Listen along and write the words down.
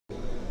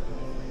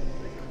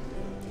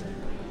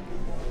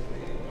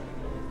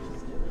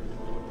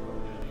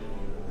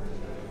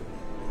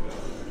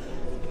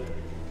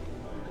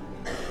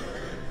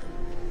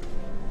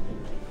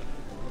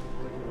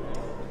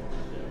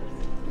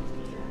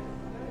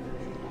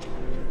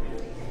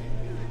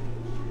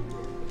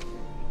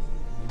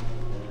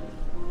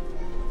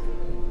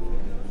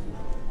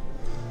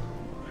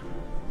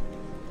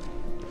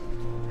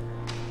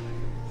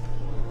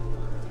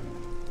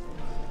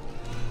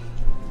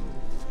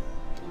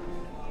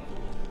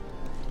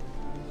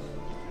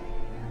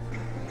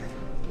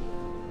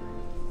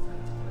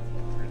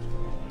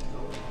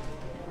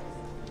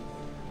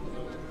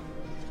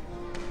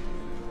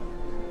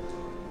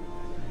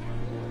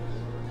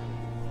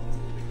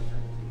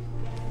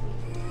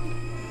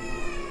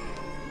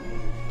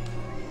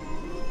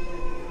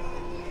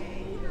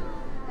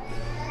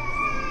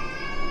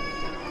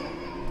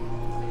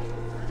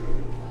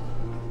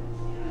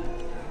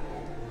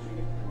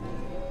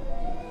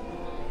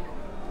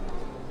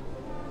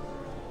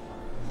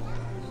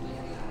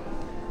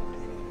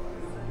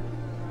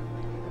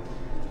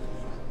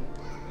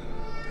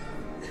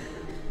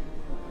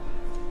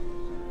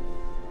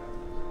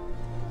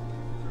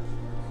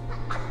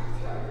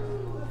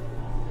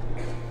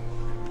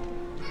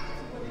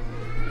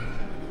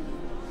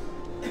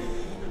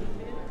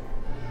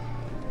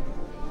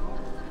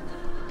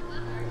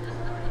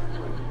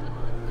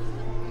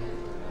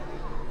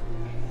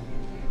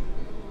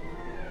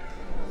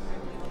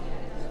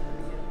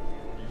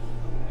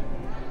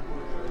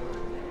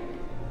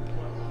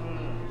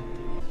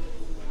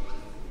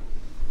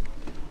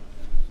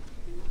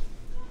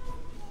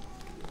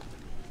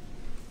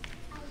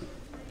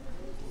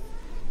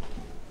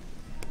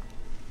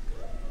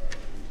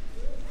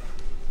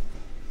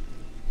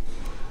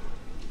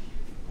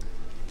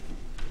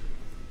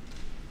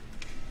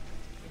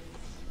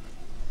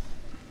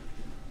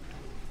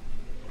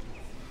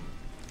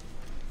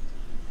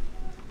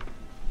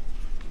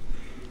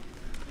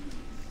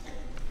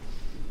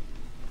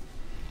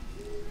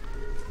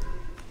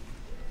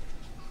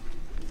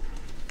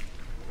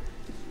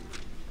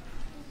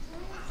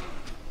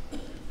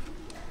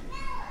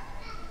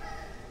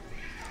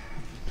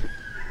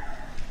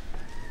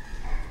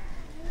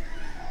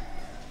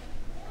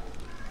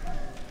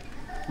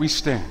We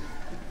stand.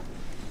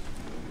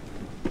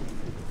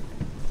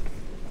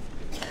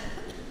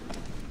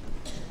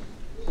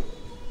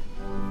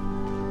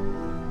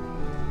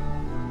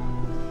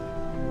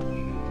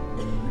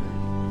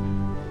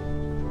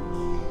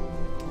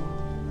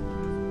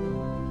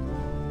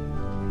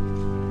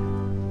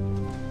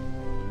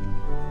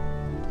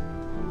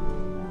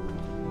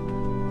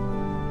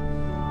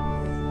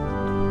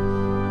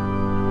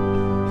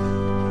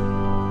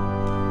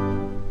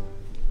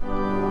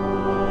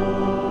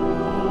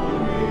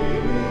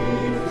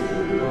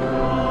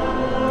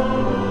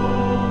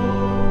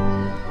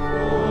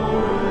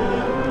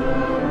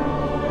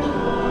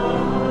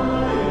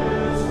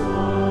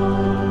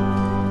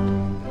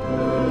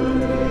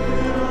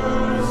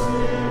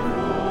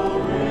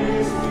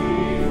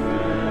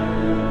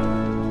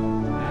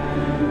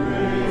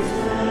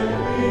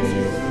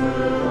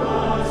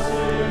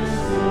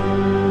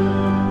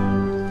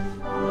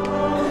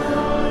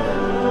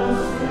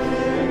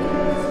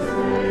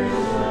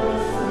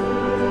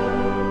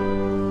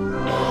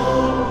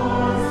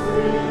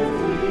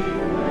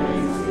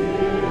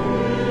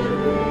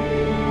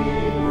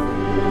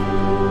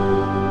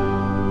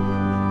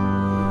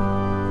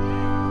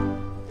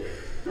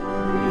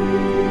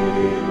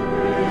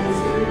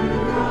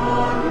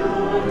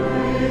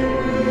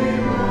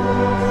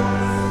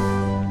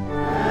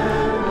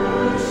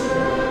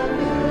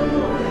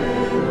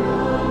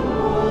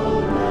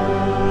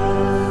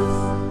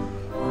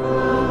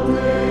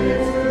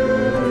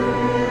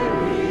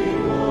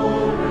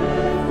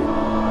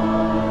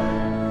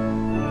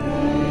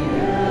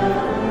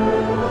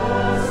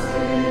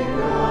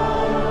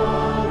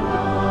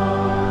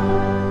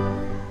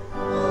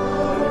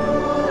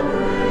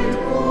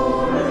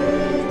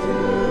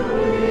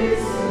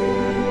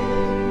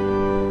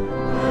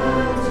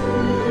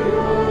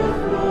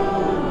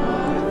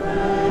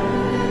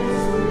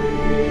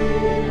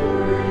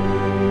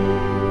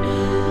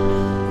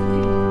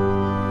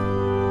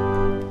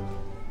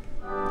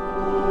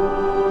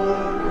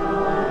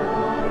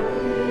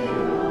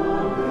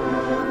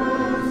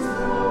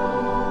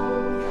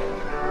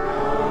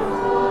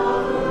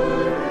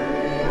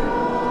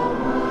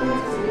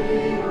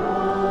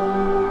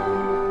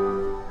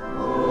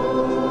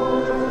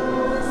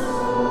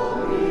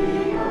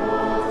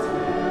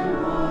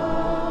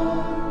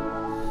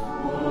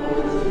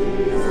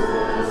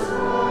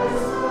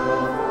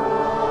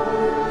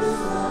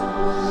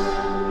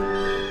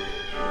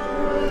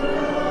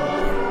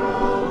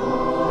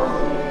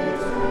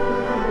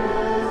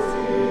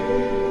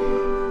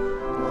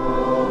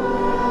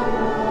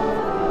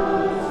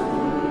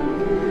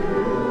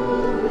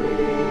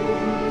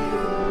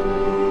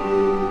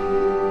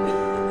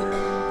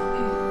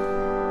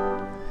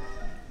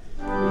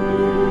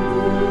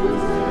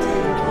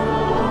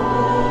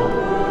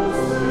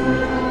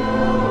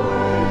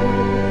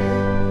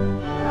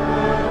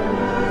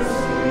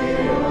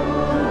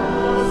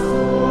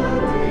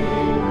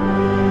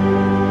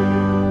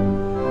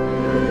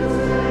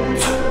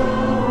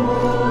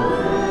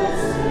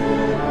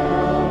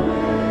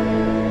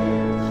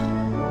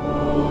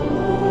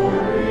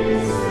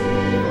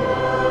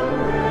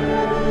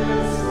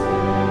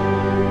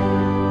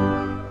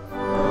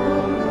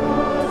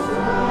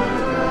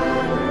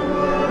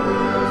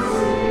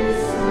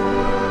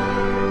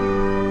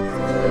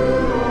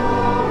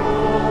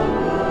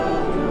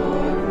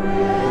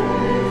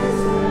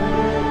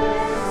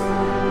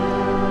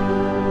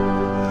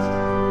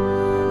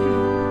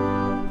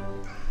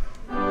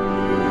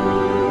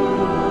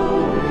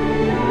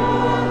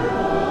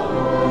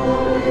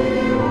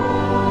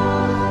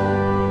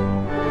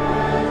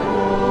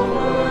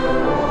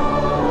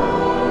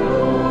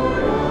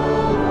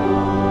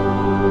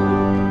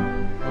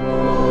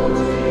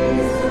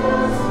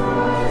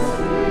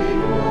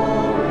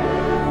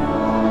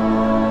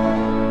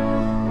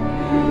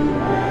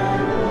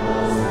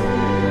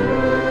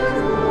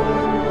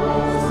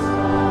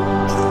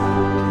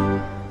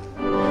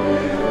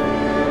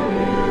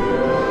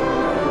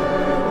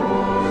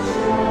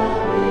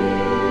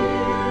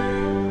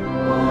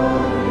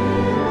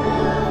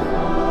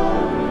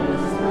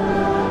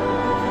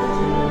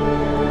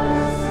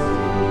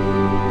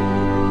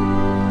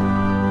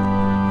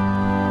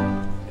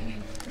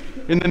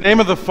 In the name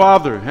of the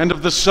Father, and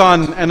of the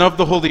Son, and of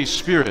the Holy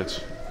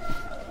Spirit.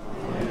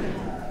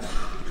 Amen.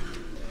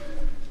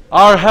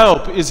 Our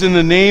help is in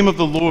the name of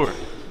the Lord.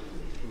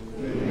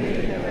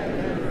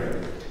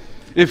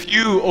 If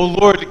you, O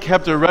Lord,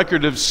 kept a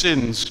record of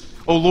sins,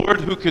 O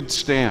Lord, who could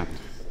stand?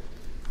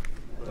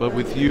 But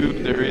with you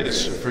there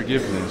is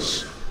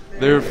forgiveness.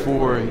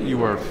 Therefore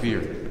you are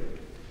feared.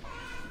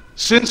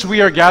 Since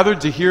we are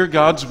gathered to hear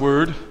God's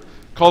word,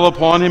 call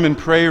upon him in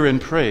prayer and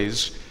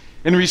praise,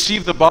 and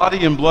receive the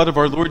body and blood of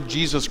our Lord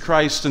Jesus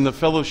Christ in the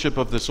fellowship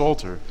of this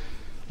altar,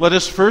 let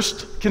us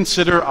first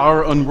consider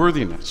our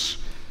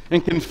unworthiness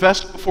and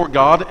confess before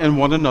God and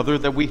one another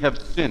that we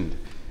have sinned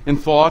in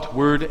thought,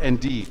 word, and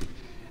deed,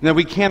 and that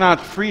we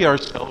cannot free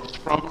ourselves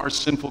from our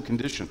sinful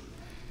condition.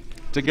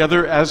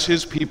 Together as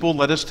his people,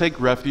 let us take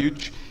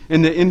refuge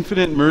in the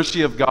infinite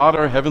mercy of God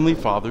our Heavenly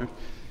Father,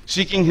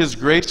 seeking his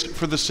grace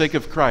for the sake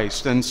of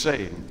Christ, and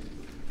saying,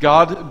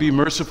 God, be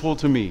merciful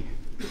to me,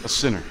 a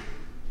sinner.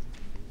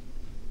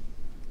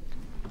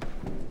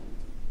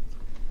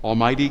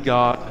 Almighty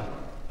God,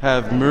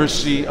 have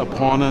mercy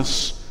upon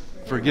us,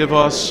 forgive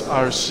us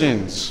our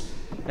sins,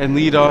 and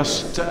lead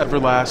us to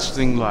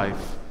everlasting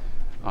life.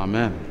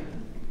 Amen.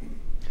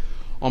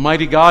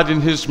 Almighty God,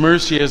 in his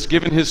mercy, has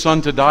given his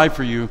Son to die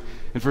for you,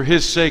 and for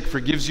his sake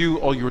forgives you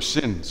all your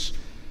sins.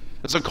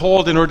 As a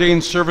called and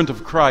ordained servant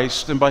of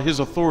Christ, and by his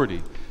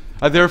authority,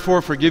 I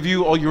therefore forgive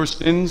you all your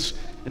sins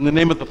in the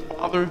name of the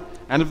Father,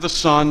 and of the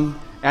Son,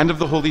 and of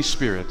the Holy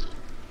Spirit.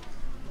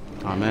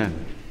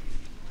 Amen.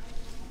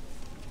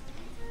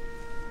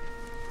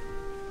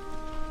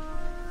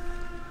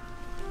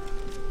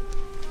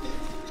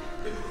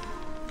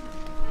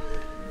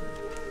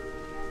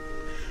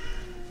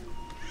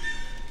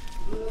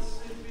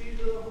 Blessed be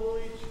the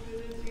Holy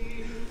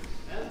Trinity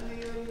and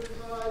the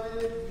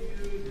undivided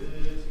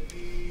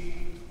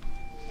unity.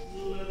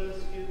 Let us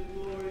give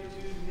glory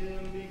to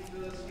him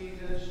because he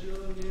has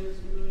shown his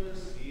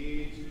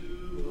mercy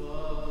to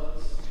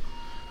us.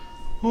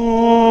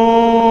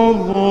 O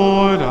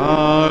Lord,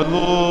 our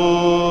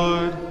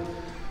Lord,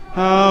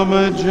 how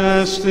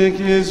majestic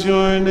is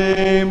your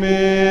name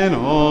in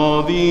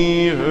all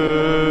the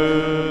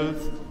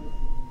earth.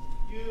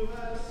 You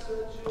have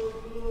set your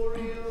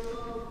glory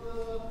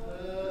above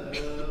the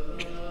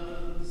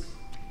heavens.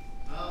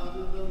 Out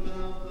of the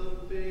mouth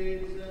of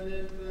babes and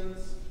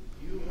infants,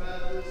 you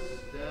have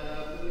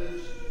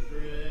established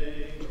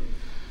strength.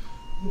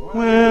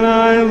 When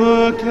I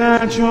look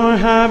at your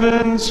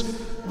heavens,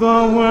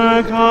 the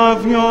work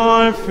of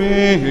your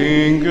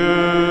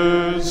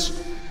fingers,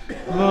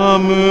 the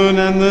moon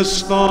and the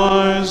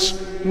stars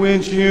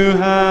which you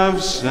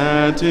have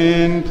set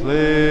in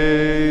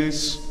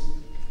place.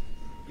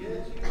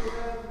 Yet you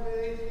have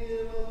made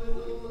him a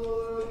little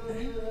lower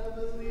than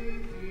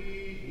heavenly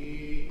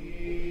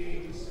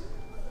beings,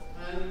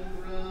 and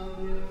crowned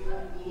him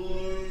with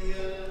glory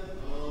and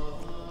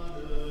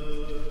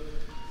honor.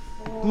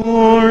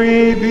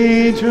 Glory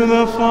be to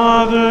the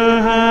Father,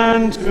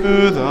 and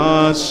to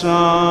the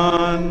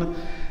Son,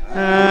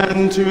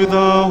 and to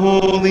the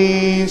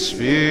Holy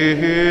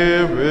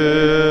Spirit,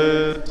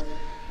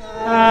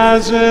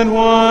 as it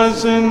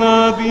was in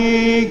the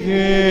beginning,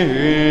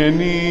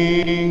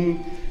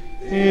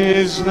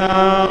 is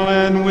now,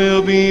 and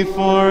will be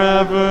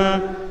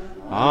forever.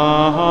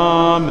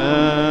 Amen.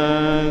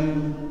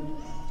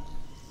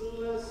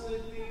 Blessed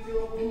be the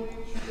Holy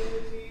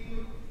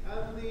Trinity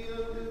and the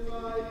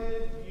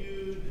undivided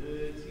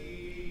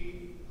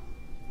unity.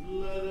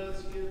 Let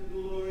us give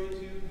glory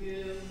to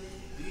him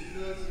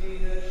because he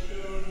has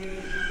shown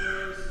his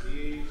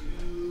mercy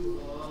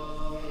to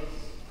us.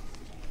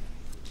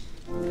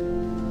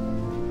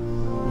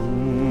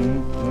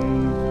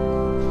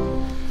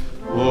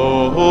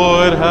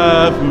 Lord,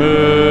 have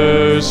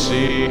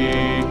mercy.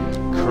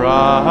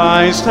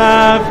 Christ,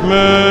 have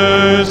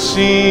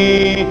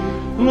mercy.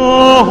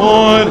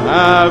 Lord,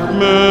 have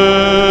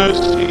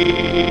mercy.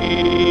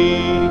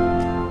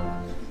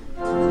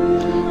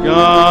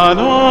 God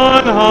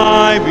on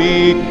high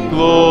be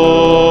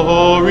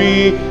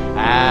glory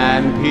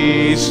and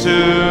peace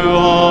to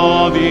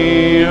all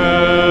the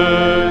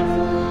earth.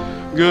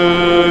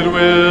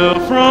 Goodwill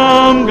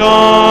from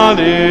God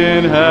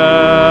in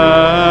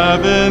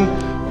heaven,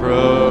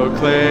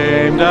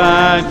 proclaimed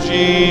at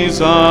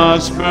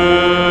Jesus'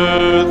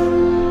 birth.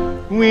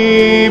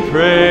 We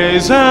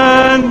praise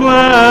and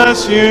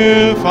bless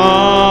you,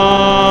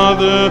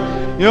 Father,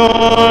 your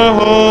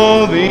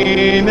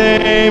holy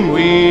name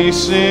we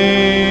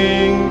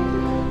sing.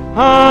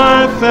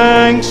 Our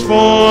thanks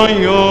for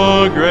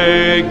your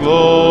great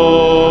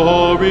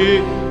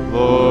glory,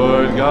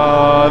 Lord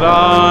God,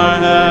 our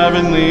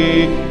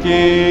heavenly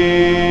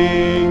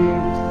King.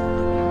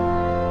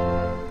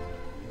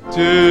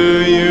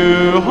 To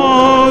you,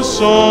 O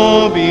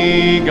sole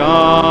begotten,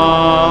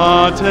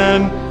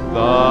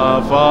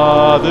 the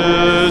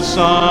Father,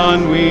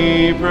 Son,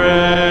 we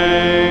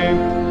pray.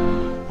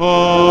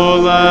 O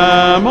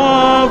Lamb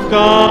of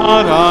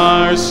God,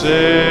 our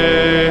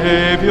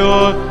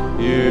Savior,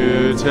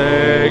 you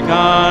take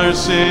our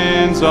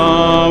sins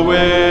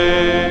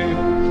away.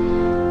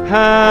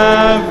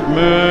 Have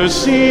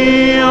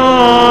mercy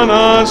on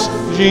us,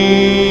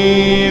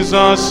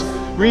 Jesus.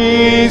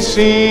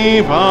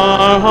 Receive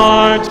our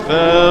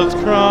heartfelt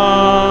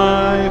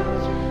cry.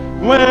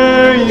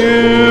 Where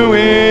you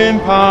in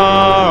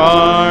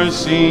power are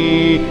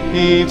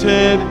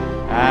seated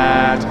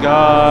at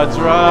God's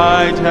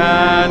right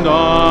hand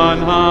on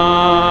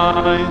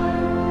high.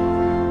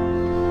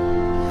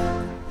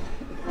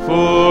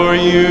 For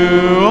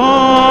you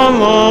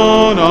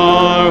alone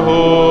are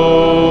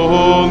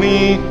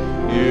holy,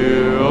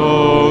 you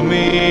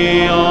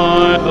only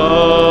are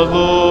the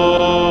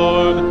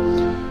Lord,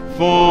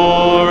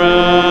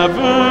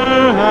 forever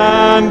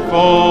and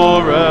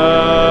forever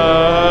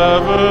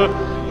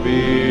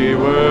be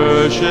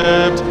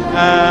worshipped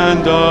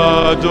and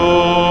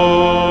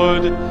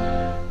adored.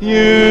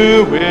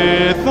 You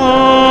with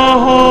the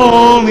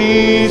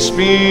Holy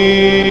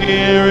Spirit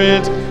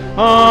Spirit,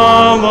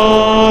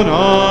 alone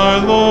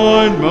our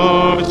Lord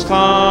Most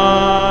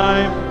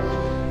High.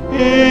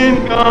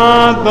 In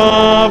God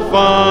the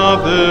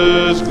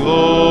Father's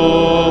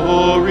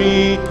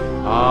glory.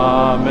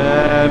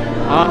 Amen.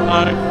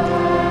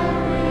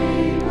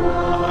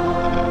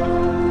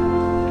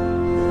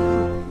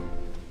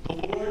 The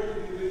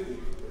Lord be with you.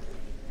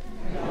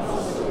 And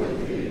also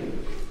with you.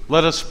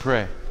 Let us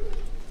pray.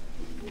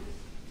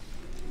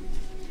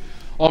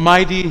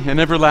 Almighty and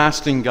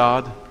everlasting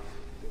God,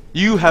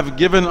 you have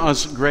given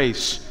us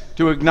grace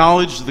to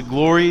acknowledge the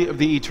glory of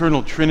the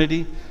eternal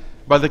Trinity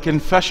by the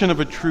confession of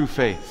a true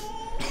faith,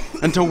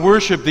 and to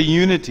worship the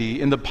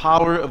unity in the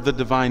power of the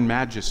divine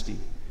majesty.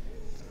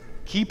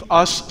 Keep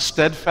us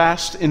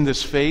steadfast in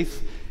this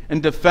faith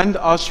and defend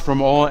us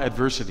from all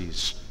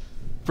adversities.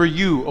 For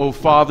you, O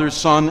Father,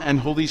 Son, and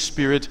Holy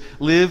Spirit,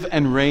 live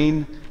and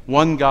reign,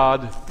 one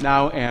God,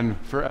 now and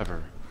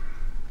forever.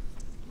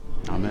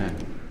 Amen.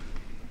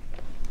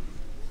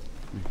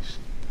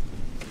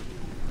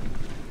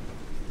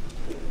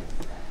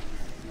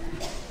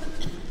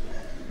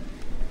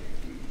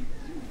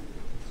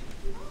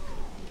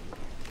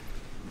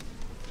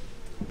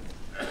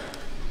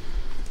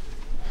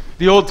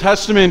 The Old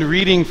Testament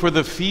reading for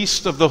the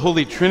Feast of the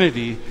Holy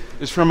Trinity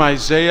is from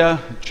Isaiah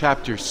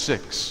chapter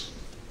 6.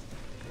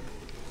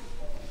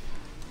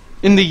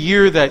 In the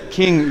year that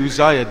King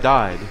Uzziah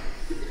died,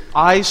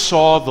 I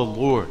saw the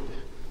Lord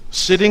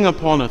sitting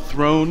upon a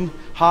throne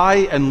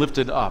high and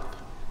lifted up,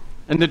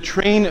 and the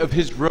train of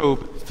his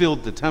robe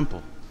filled the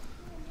temple.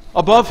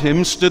 Above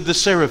him stood the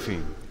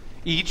seraphim.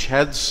 Each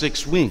had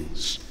 6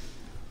 wings.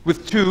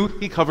 With 2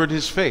 he covered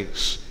his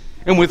face,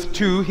 and with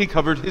 2 he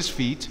covered his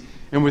feet,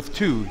 and with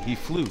 2 he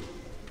flew.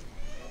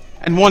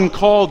 And one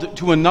called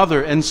to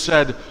another and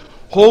said,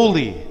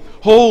 Holy,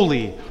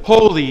 holy,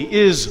 holy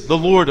is the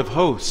Lord of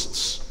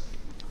hosts.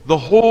 The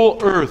whole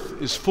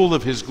earth is full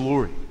of his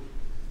glory.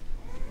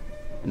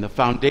 And the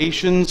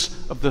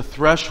foundations of the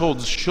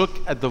thresholds shook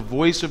at the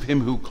voice of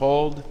him who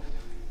called,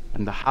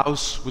 and the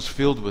house was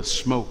filled with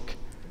smoke.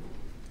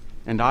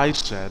 And I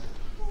said,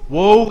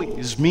 Woe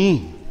is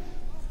me,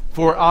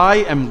 for I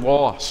am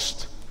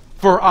lost.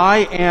 For I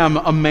am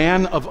a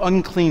man of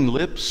unclean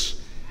lips,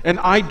 and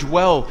I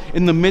dwell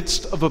in the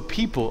midst of a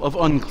people of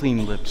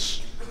unclean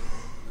lips.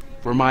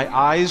 For my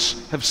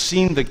eyes have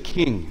seen the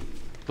King,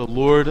 the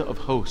Lord of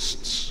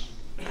hosts.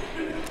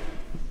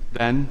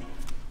 Then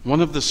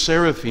one of the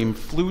seraphim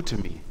flew to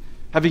me,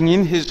 having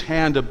in his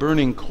hand a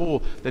burning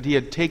coal that he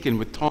had taken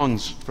with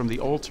tongs from the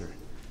altar.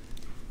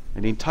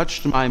 And he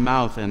touched my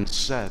mouth and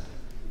said,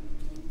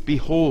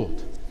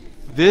 Behold,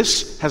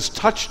 this has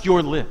touched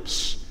your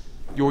lips.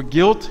 Your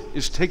guilt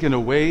is taken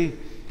away,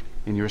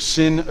 and your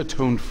sin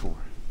atoned for.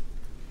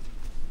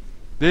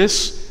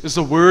 This is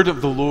the word of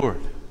the Lord.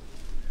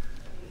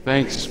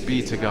 Thanks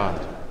be to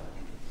God.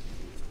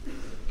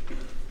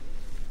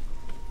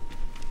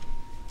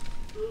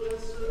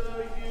 Blessed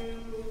are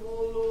you, O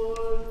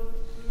Lord,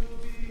 who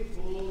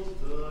beholds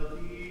the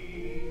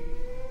deep,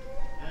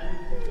 and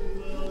who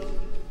dwells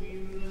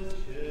between the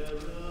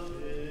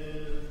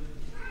cherubim.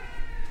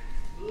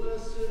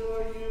 Blessed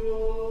are you, O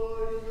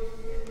Lord,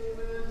 in the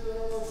firmament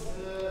of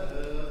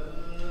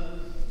heaven,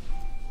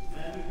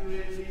 and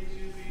greatly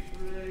to be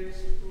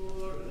praised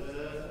forever.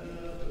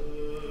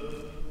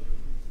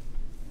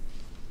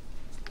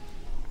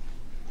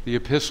 The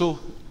epistle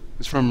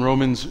is from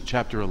Romans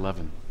chapter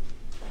 11.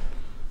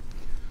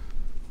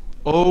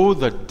 Oh,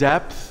 the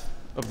depth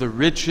of the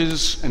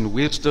riches and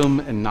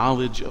wisdom and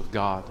knowledge of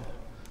God!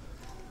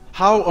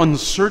 How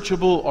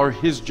unsearchable are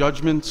his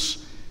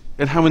judgments,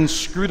 and how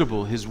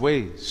inscrutable his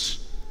ways!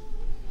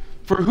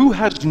 For who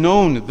has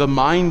known the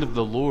mind of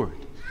the Lord?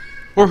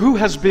 Or who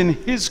has been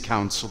his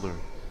counselor?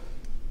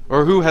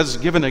 Or who has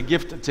given a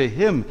gift to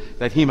him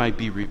that he might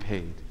be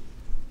repaid?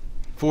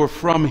 For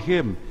from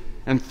him,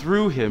 and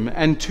through him,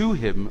 and to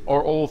him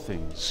are all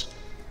things.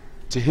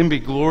 To him be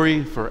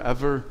glory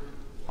forever.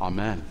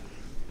 Amen.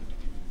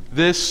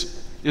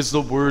 This is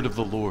the word of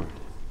the Lord.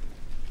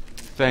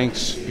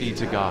 Thanks be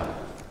to God.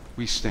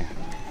 We stand.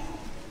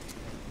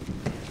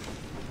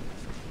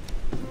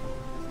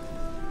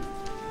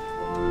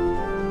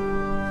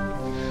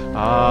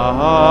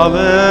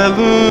 Hallelujah,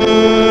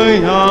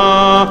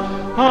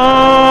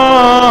 hallelujah,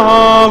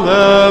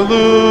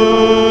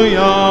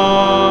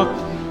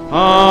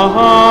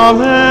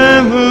 hallelujah.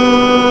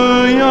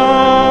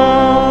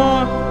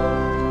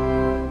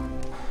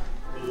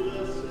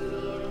 Blessed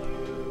are you,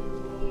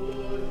 O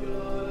Lord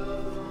God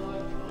of my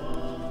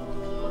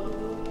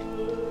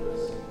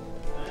fathers,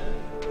 and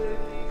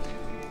greatly to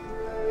be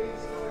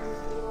praised and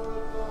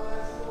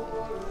glorified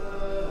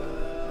forever.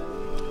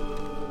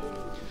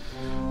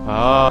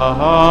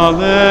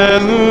 Hallelujah,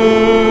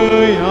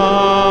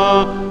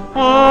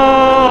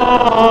 hallelujah,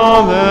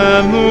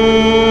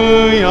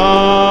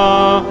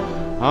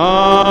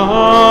 hallelujah.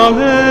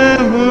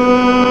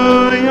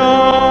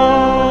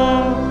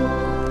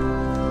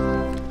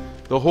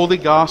 The Holy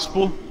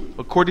Gospel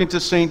according to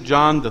St.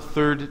 John, the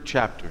 3rd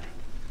chapter.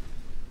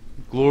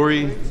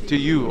 Glory to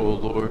you, O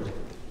Lord.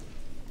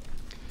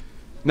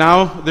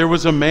 Now there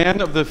was a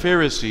man of the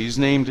Pharisees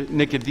named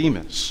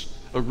Nicodemus,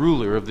 a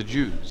ruler of the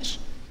Jews.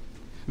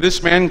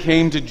 This man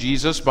came to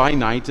Jesus by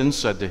night and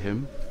said to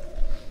him,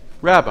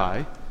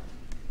 "Rabbi,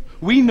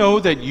 we know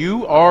that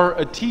you are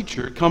a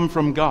teacher come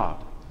from God,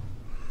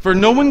 for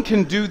no one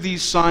can do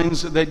these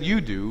signs that you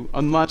do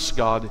unless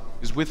God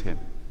is with him."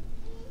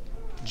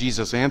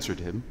 Jesus answered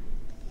him,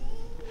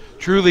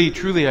 "Truly,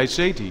 truly, I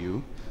say to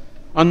you,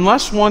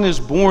 unless one is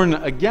born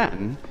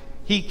again,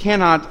 he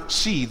cannot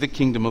see the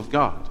kingdom of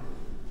God."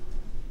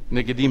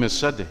 Nicodemus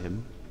said to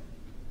him,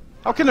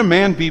 "How can a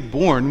man be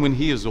born when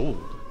he is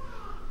old?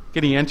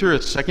 Can he enter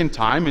a second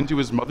time into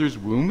his mother's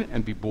womb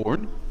and be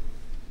born?"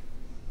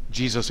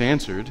 Jesus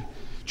answered,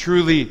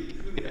 "Truly,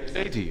 truly, I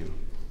say to you,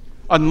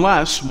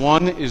 unless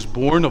one is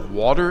born of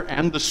water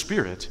and the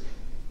Spirit,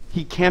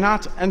 he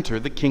cannot enter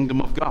the kingdom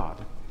of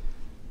God.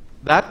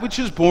 That which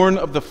is born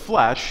of the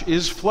flesh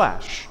is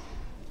flesh,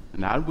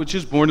 and that which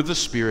is born of the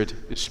Spirit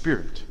is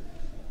spirit.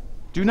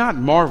 Do not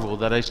marvel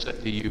that I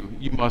said to you,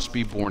 you must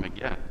be born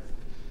again.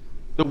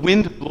 The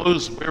wind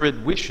blows where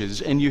it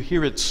wishes, and you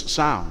hear its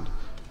sound,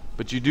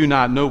 but you do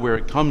not know where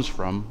it comes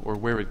from or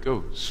where it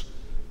goes.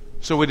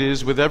 So it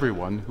is with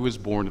everyone who is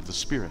born of the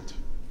Spirit."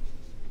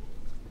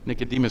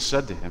 Nicodemus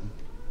said to him,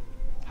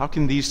 "How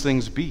can these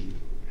things be?"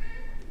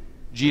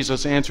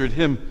 Jesus answered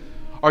him,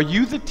 "Are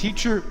you the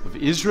teacher of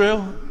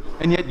Israel,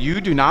 and yet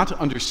you do not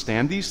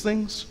understand these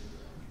things?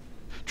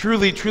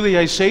 Truly, truly,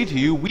 I say to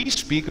you, we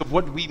speak of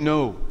what we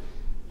know,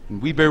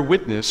 and we bear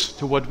witness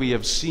to what we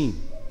have seen,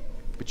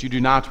 but you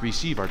do not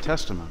receive our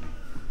testimony.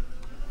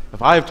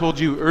 If I have told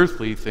you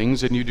earthly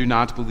things and you do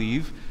not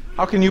believe,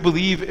 how can you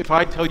believe if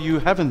I tell you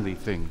heavenly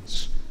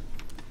things?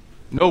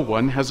 No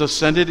one has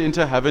ascended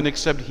into heaven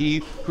except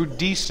he who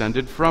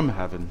descended from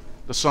heaven,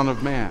 the Son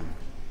of Man.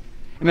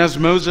 And as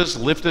Moses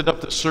lifted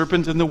up the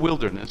serpent in the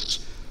wilderness,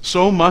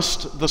 so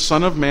must the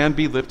Son of Man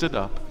be lifted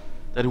up,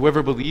 that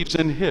whoever believes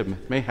in him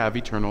may have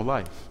eternal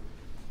life.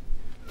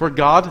 For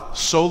God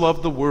so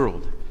loved the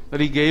world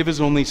that he gave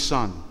his only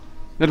Son,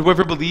 that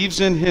whoever believes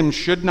in him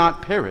should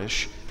not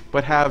perish,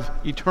 but have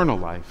eternal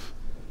life.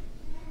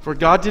 For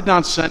God did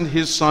not send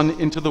his Son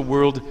into the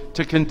world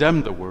to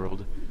condemn the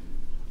world,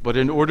 but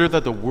in order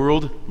that the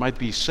world might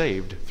be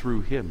saved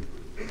through him."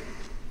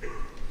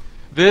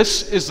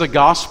 This is the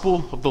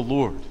gospel of the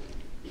Lord.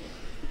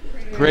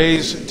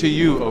 Praise to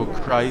you, O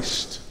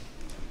Christ.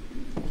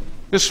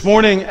 This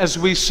morning, as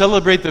we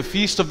celebrate the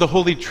feast of the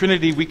Holy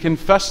Trinity, we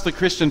confess the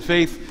Christian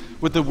faith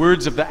with the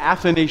words of the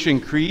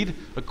Athanasian Creed.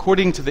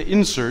 According to the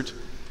insert,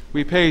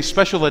 we pay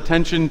special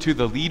attention to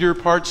the leader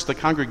parts, the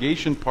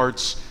congregation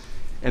parts,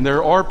 and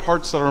there are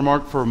parts that are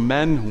marked for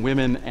men,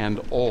 women, and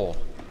all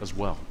as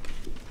well.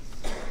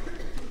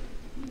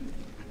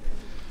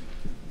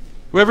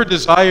 Whoever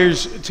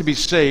desires to be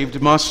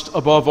saved must,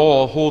 above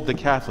all, hold the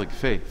Catholic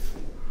faith.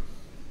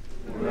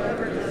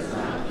 Whoever does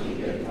not keep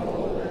it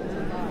whole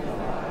and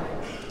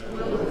undefiled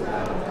will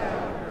without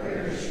doubt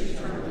perish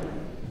eternally.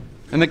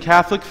 And the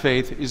Catholic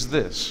faith is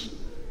this: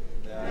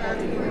 that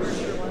we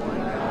worship one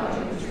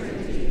God in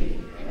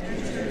Trinity,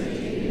 and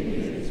Trinity in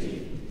unity,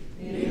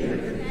 neither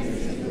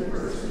confusing the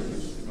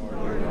persons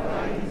nor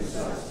dividing the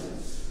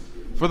substance.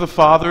 For the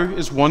Father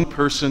is one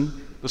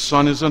person, the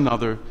Son is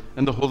another,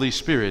 and the Holy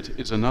Spirit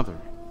is another.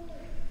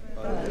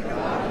 But the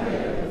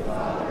Godhead of the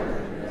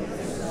Father, and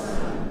the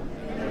Son,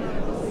 and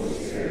the Holy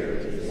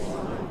Spirit is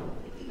one,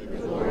 the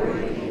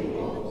glory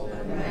equal,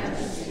 the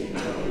majesty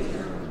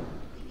co-eternal.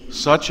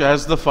 Such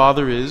as the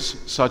Father is,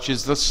 such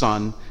is the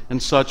Son,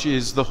 and such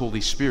is the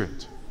Holy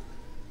Spirit.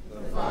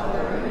 The Father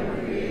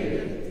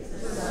uncreated,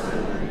 the Son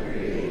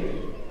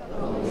uncreated, the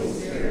Holy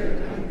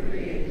Spirit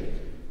uncreated.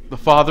 The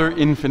Father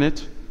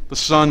infinite, the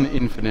Son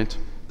infinite,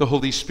 the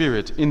Holy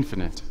Spirit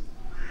infinite.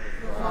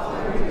 The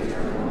Father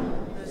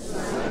eternal, the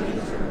Son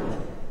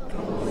eternal, the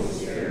Holy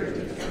Spirit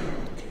eternal.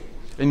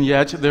 And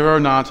yet there are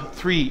not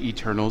three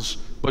eternals,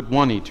 but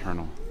one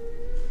eternal.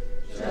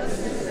 Just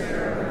as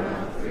there are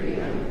not three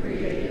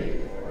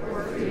uncreated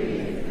or three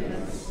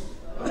infinites,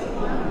 but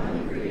one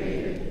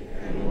uncreated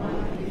and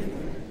one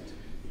infinite.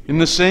 In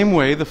the same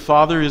way, the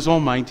Father is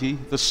almighty,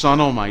 the Son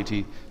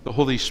almighty, the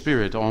Holy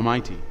Spirit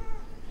almighty.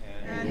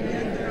 And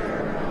yet there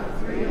are not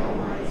three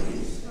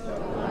almighties, but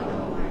one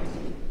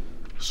almighty.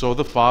 So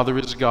the Father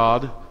is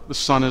God, the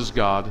Son is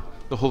God,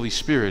 the Holy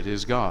Spirit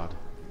is God.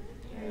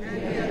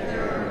 And yet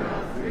there are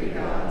not three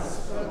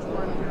gods, but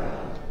one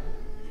God.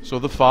 So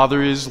the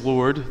Father is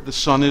Lord, the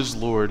Son is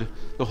Lord,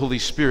 the Holy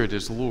Spirit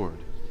is Lord.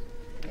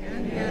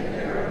 And yet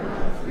there are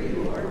not three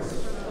lords,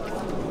 but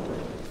one Lord.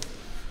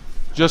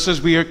 Just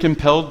as we are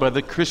compelled by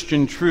the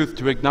Christian truth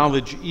to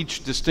acknowledge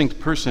each distinct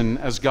person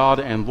as God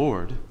and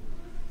Lord,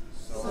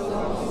 So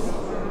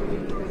also are we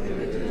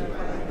prohibited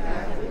by the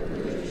Catholic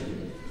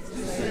religion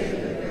to say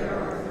that there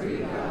are three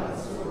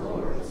gods or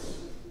lords.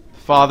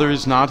 the Father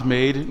is not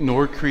made,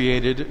 nor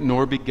created,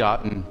 nor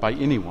begotten by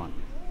anyone.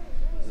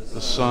 The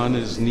Son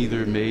is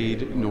neither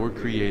made nor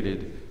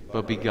created,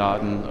 but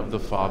begotten of the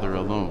Father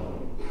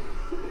alone.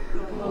 The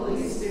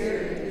Holy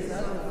Spirit is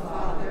of the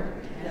Father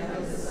and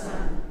of the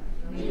Son,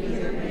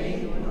 neither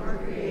made nor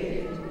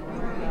created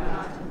nor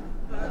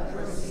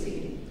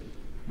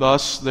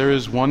Thus there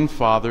is one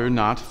Father,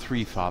 not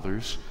three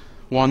fathers,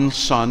 one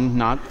Son,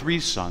 not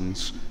three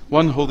sons,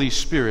 one Holy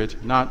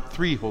Spirit, not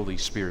three Holy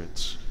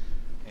Spirits.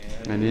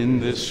 And in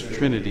this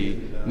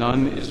Trinity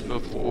none is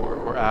before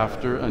or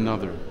after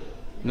another,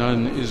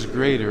 none is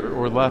greater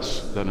or less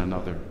than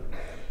another.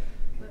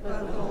 But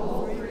the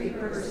whole three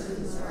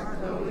persons are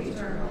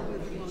co-eternal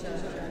with each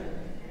other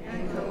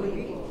and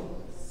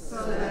co-equal, so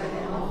that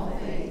in all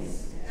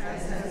things,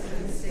 as has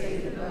been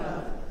stated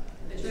above,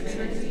 the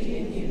Trinity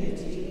in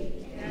unity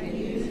and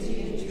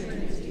unity in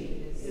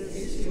Trinity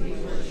is to be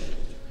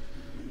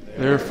worshipped.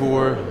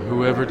 Therefore,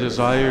 whoever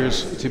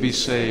desires to be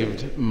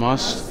saved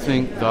must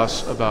think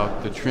thus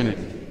about the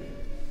Trinity.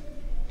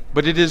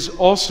 But it is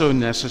also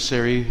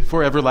necessary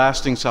for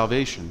everlasting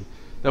salvation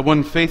that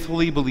one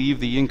faithfully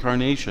believe the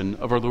incarnation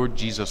of our Lord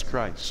Jesus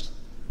Christ.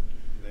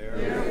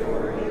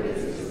 Therefore, it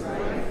is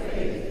by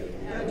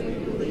faith that we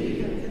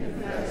believe and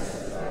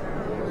confess that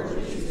our Lord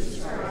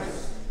Jesus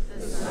Christ,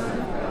 the Son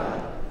of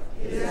God,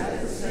 is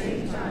at the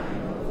same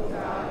time both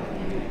God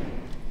and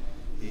man.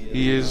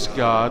 He is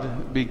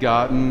God,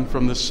 begotten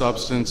from the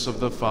substance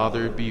of the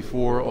Father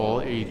before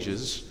all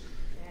ages.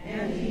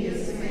 And he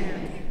is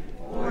man,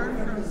 born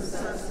from the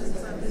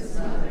substance of his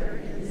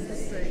mother in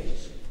this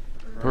age.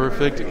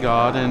 Perfect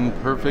God and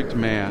perfect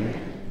man,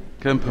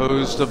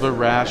 composed of a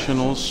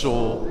rational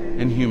soul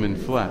and human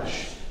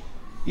flesh,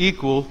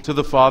 equal to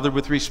the Father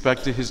with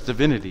respect to his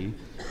divinity,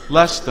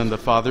 less than the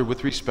Father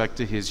with respect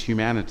to his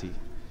humanity.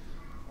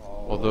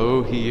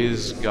 Although he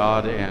is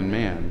God and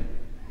man,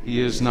 he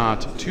is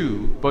not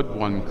two, but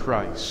one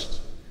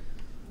Christ.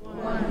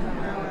 One,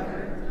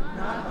 however,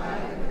 not by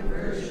the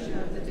conversion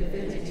of the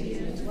divinity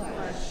into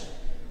flesh,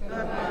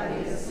 but by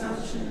the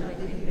assumption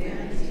of the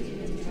humanity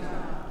into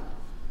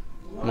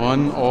God.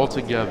 One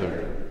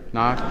altogether,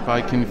 not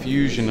by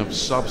confusion of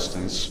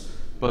substance,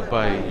 but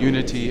by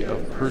unity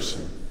of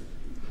person.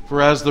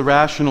 For as the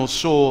rational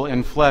soul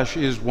and flesh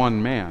is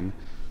one man,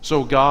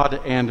 so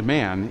God and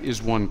man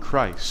is one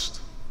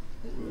Christ.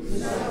 Who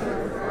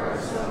suffered for our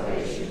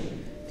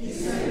salvation,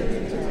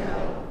 descended into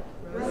hell,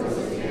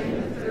 rose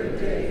again the third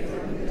day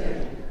from the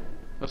dead,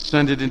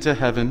 ascended into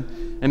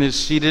heaven, and is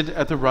seated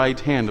at the right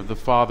hand of the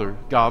Father,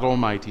 God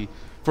Almighty,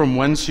 from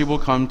whence he will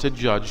come to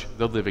judge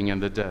the living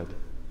and the dead.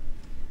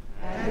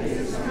 At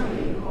his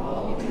coming,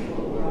 all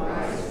people will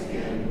rise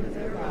again with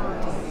their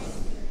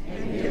bodies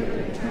and give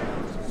an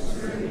account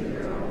concerning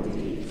their own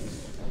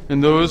deeds.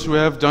 And those who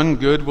have done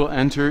good will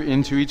enter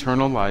into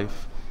eternal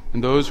life,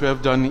 and those who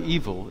have done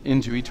evil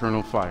into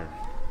eternal fire.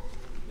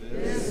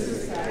 This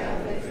is the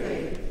Catholic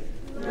faith.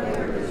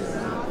 Whoever does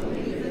not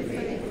believe it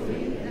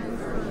faithfully and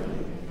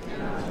firmly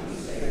cannot be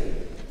saved.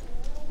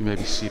 You may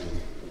be seated.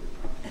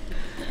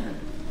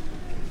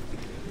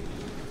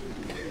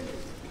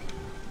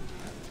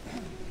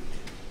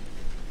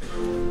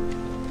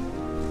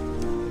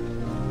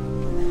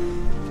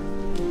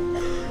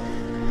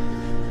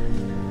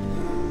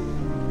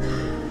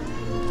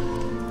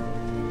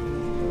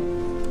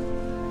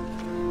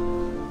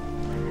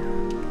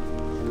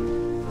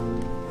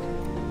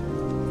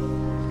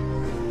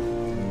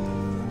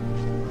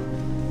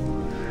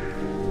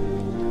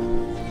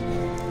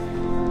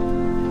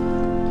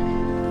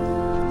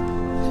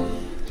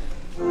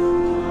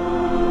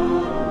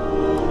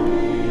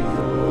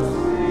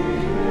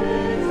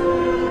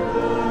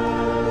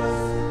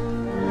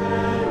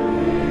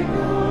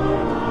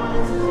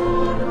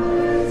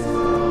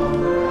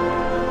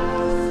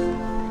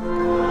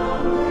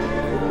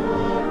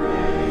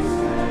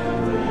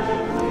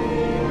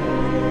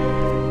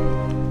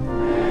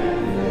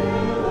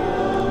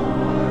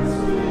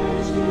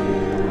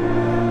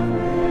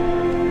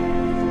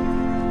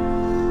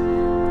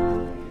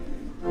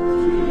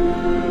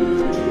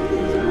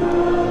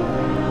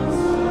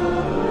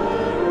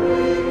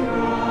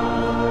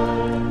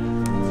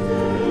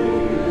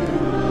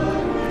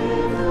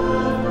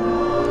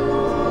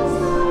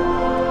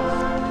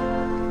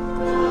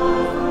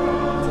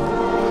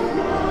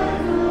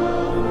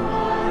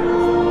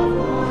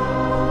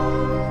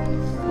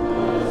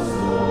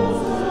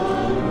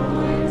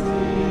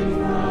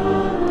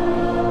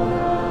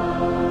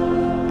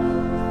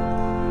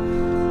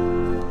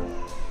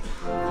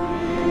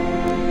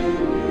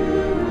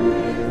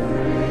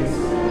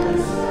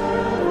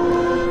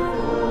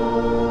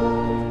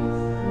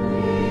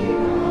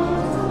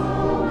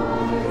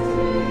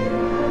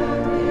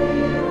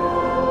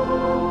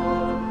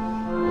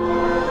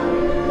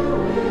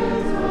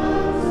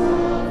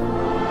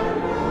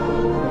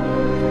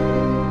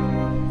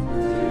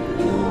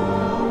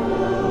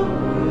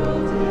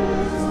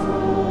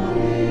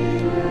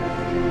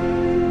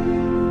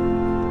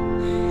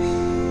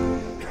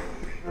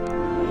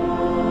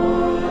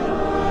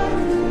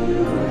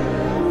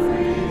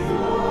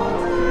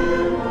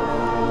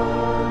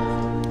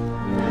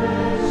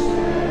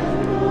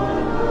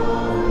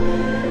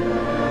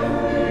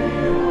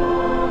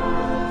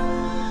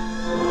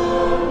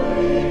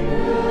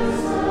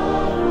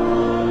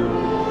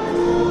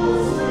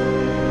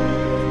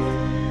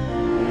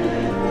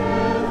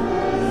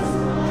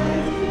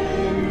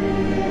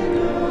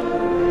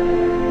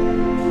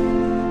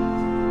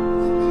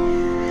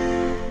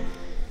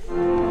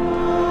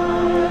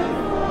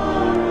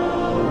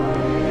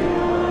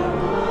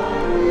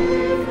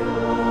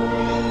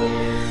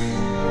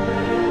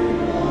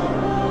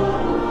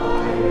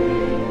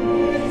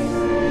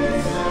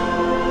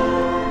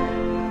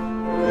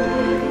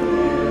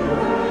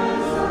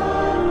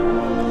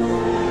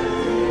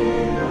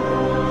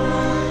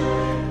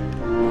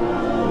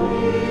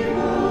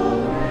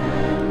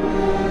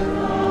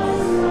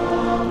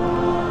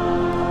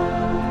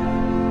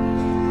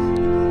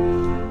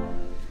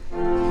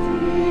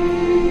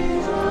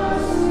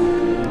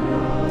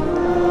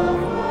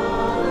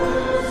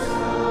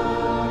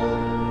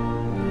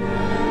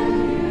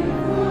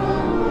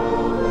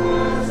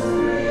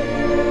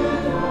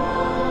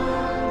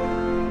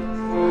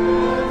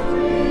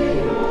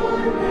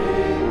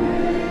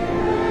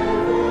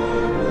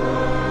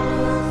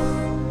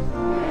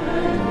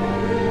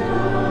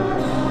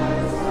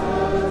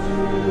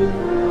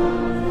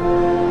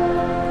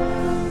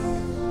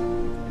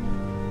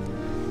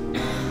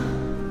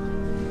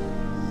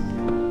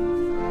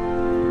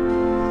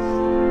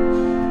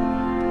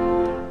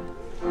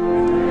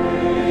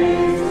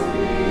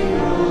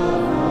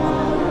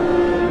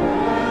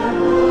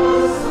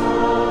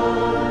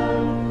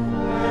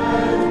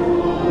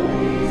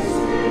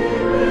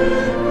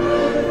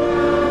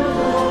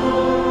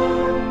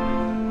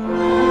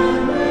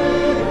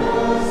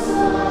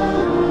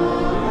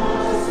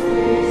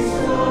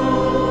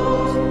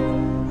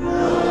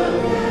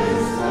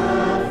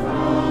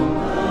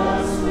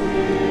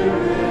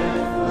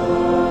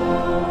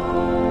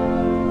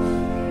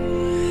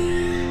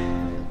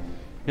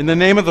 In the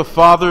name of the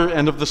Father,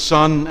 and of the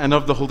Son, and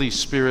of the Holy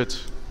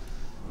Spirit.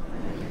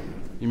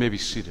 You may be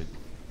seated.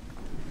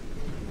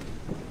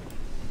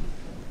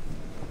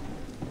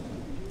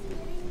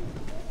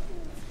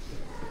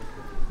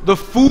 The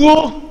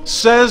fool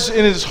says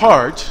in his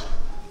heart,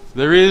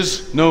 "There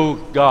is no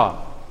God."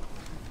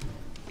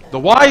 The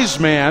wise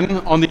man,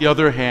 on the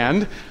other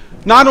hand,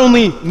 not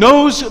only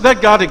knows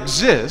that God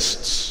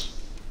exists,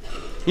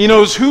 he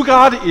knows who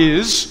God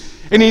is,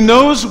 and he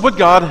knows what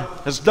God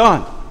has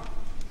done.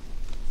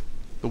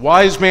 The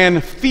wise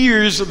man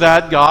fears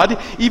that God,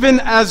 even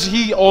as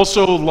he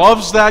also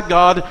loves that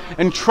God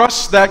and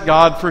trusts that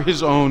God for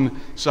his own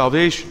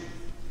salvation.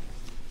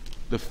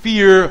 The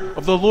fear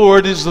of the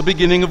Lord is the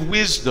beginning of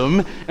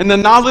wisdom, and the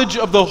knowledge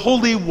of the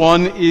Holy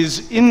One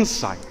is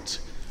insight.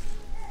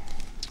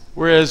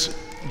 Whereas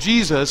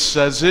Jesus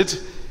says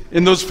it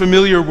in those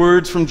familiar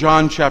words from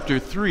John chapter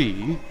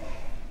 3,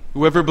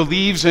 "Whoever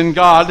believes in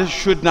God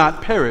should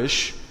not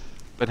perish,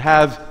 but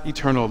have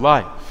eternal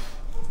life."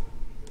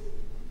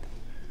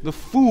 The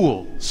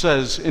fool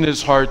says in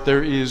his heart,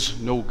 "There is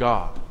no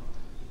God."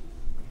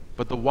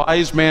 But the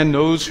wise man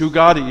knows who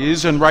God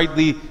is and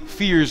rightly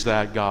fears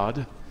that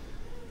God.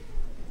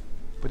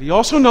 But he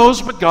also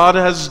knows what God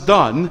has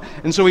done,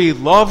 and so he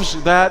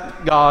loves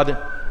that God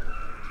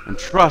and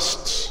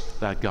trusts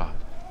that God.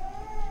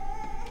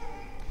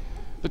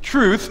 The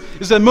truth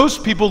is that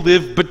most people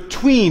live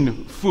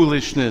between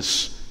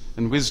foolishness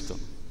and wisdom.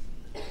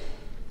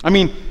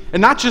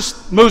 And not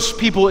just most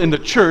people in the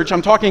church,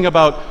 I'm talking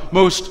about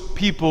most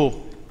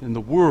people in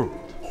the world.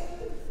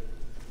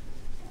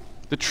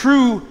 The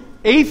true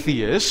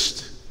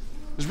atheist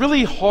is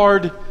really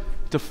hard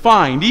to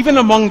find, even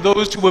among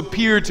those who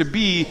appear to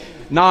be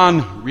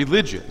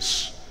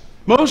non-religious.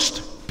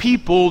 Most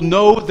people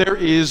know there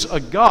is a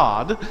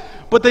God,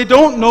 but they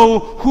don't know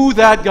who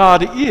that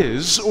God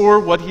is or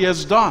what he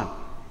has done.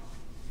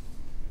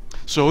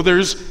 So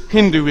there's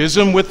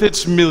Hinduism with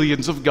its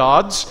millions of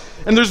gods,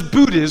 and there's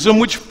Buddhism,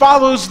 which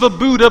follows the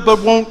Buddha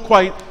but won't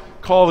quite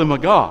call him a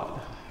god.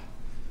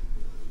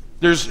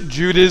 There's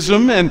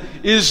Judaism and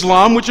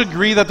Islam, which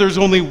agree that there's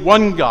only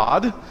one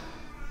God.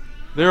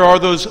 There are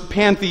those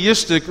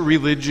pantheistic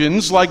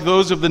religions, like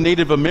those of the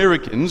Native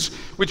Americans,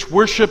 which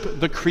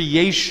worship the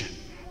creation.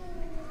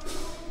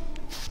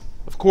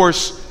 Of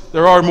course,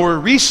 there are more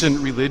recent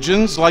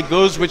religions, like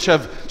those which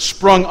have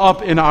sprung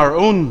up in our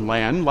own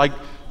land, like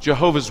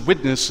Jehovah's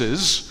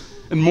Witnesses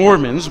and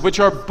Mormons,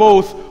 which are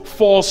both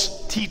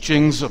false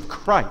teachings of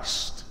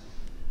Christ.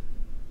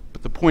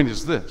 But the point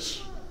is this: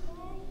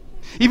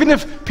 even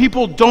if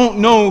people don't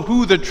know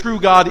who the true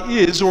God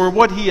is or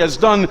what he has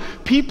done,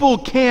 people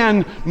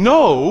can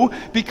know,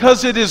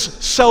 because it is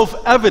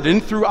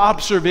self-evident through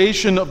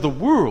observation of the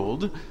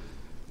world,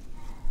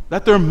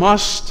 that there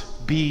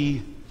must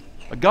be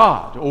a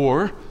God,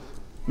 or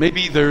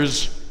maybe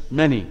there's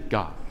many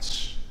gods.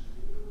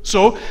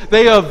 So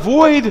they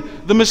avoid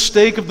the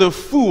mistake of the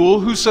fool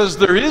who says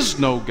there is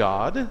no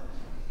God,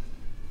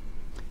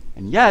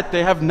 and yet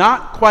they have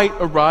not quite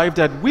arrived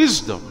at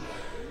wisdom,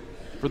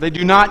 for they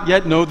do not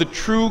yet know the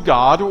true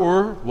God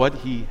or what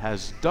he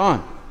has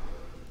done.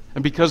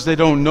 And because they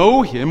don't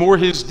know him or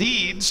his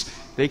deeds,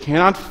 they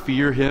cannot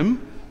fear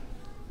him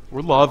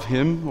or love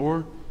him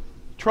or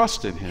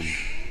trust in him.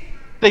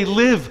 They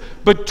live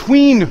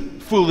between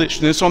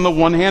foolishness on the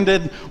one hand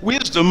and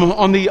wisdom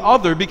on the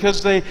other,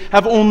 because they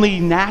have only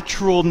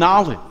natural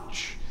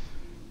knowledge.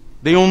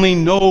 They only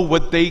know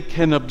what they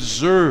can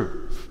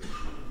observe.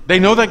 They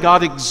know that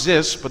God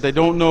exists, but they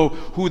don't know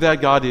who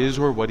that God is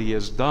or what he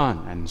has done.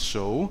 And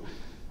so,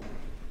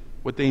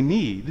 what they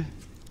need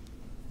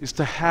is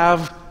to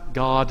have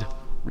God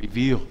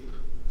revealed.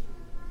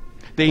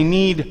 They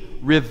need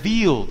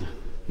revealed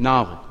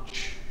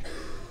knowledge.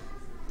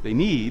 They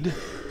need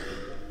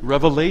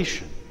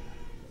revelation.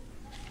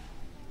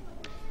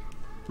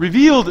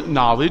 Revealed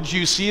knowledge,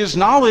 you see, is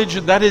knowledge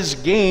that is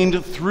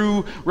gained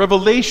through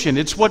revelation.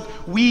 It's what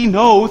we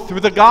know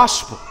through the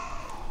gospel.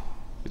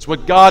 It's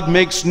what God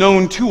makes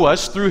known to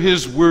us through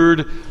his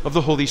word of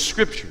the Holy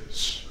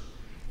Scriptures.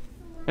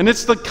 And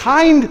it's the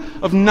kind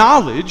of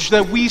knowledge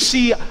that we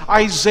see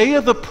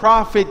Isaiah the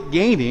prophet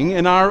gaining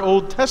in our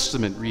Old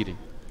Testament reading.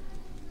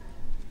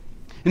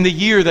 In the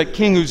year that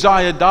King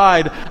Uzziah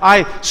died,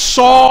 I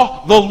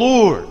saw the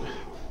Lord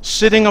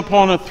sitting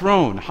upon a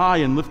throne, high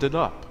and lifted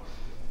up,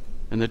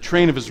 and the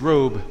train of his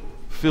robe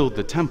filled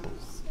the temple.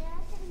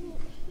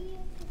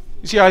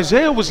 You see,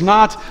 Isaiah was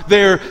not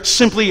there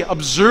simply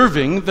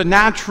observing the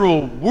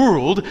natural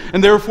world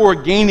and therefore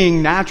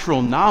gaining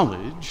natural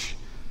knowledge.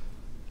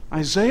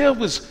 Isaiah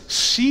was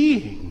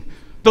seeing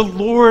the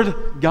Lord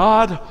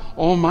God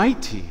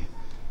Almighty.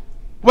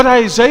 What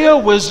Isaiah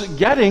was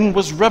getting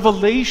was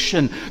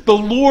revelation, the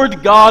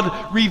Lord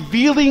God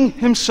revealing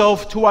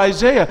himself to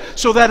Isaiah,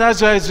 so that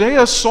as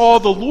Isaiah saw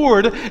the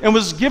Lord and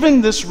was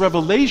given this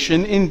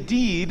revelation,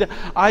 indeed,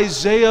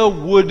 Isaiah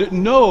would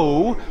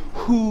know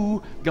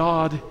who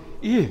God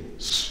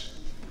is.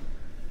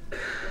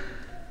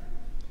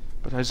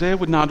 But Isaiah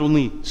would not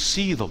only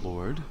see the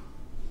Lord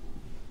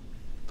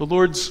the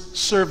Lord's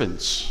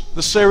servants,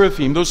 the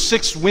seraphim, those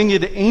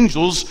six-winged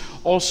angels,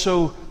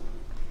 also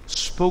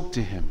spoke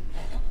to him.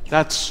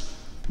 That's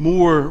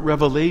more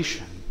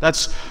revelation.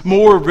 That's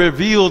more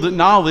revealed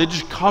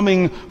knowledge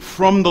coming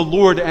from the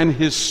Lord and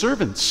his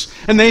servants.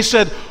 And they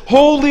said,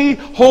 "Holy,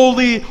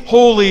 holy,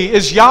 holy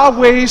is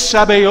Yahweh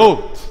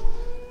Sabaoth.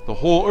 The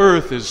whole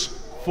earth is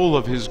full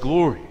of his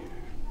glory."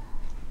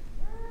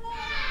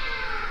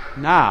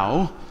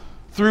 Now,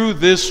 through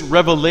this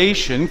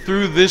revelation,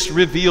 through this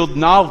revealed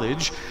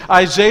knowledge,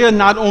 Isaiah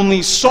not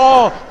only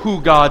saw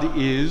who God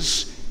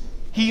is,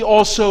 he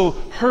also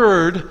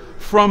heard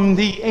from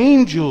the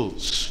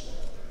angels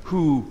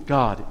who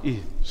God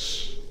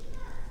is.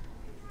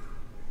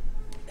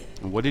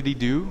 And what did he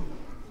do?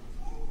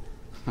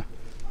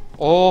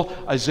 All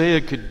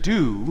Isaiah could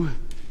do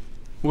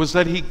was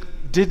that he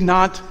did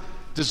not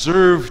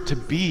deserve to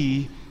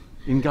be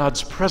in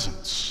God's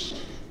presence.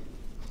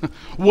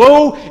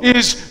 "Woe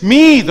is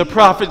me," the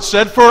prophet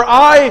said, "for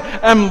I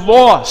am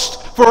lost.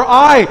 For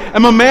I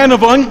am a man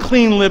of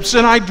unclean lips,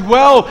 and I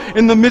dwell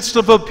in the midst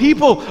of a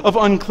people of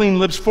unclean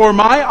lips. For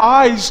my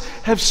eyes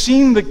have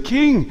seen the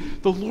King,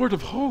 the Lord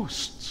of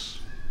hosts."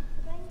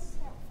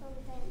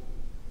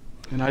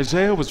 And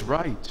Isaiah was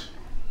right.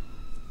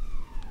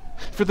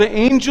 For the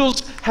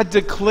angels had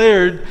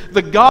declared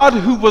the God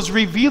who was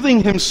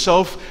revealing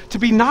himself to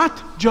be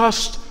not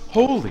just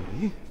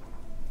holy,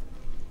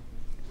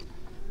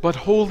 but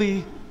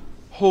holy,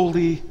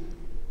 holy,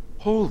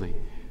 holy.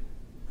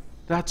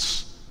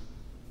 That's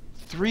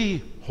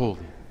three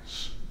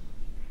holies.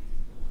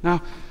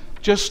 Now,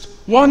 just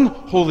one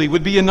holy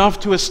would be enough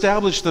to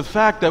establish the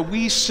fact that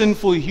we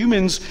sinful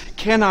humans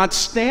cannot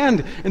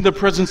stand in the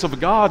presence of a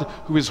God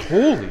who is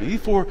holy,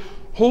 for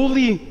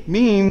holy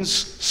means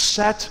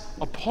set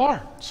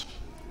apart.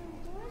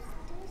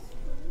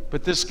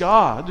 But this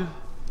God,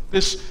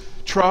 this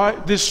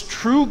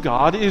true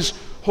God, is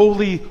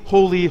holy,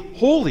 holy,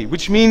 holy,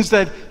 which means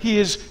that he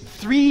is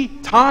 3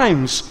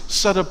 times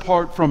set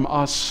apart from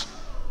us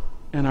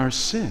and our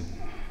sin.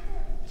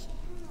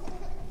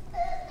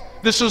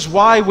 This is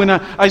why when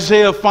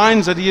Isaiah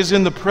finds that he is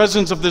in the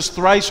presence of this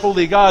thrice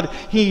holy God,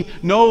 he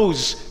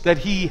knows that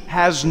he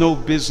has no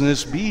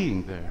business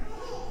being there.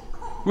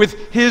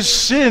 With his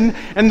sin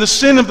and the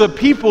sin of the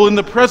people in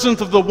the presence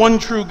of the one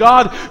true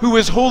God who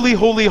is holy,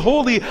 holy,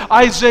 holy,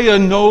 Isaiah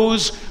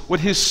knows what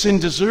his sin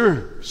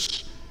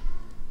deserves.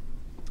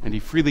 And he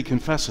freely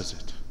confesses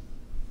it.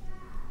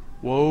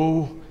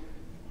 "Woe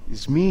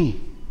is me,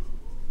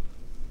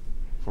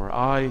 for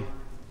I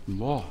am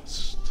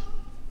lost."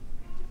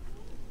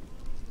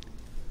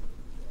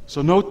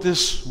 So note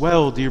this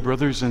well, dear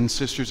brothers and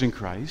sisters in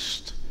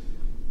Christ.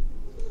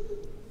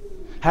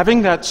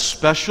 Having that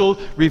special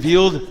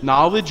revealed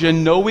knowledge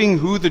and knowing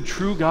who the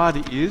true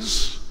God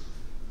is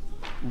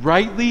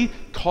rightly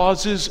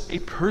causes a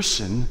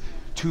person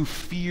to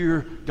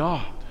fear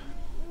God.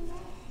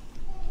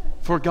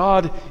 For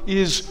God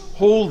is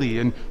holy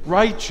and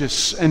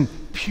righteous and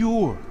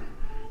pure,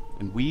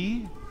 and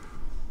we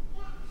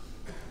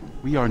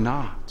are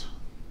not.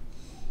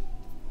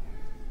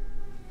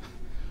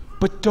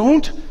 But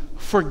don't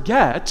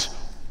forget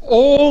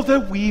all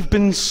that we've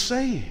been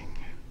saying.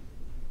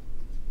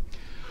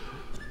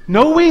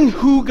 Knowing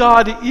who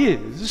God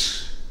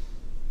is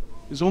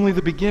only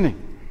the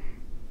beginning.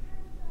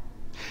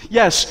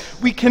 Yes,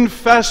 we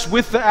confess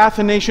with the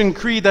Athanasian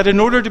Creed that in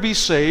order to be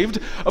saved,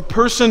 a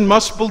person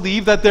must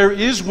believe that there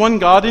is one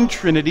God in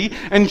Trinity,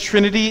 and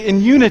Trinity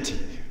in unity.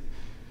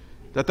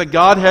 That the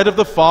Godhead of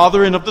the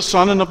Father and of the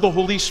Son and of the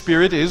Holy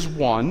Spirit is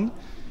one.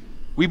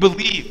 We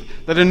believe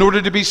that in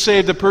order to be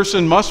saved, a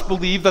person must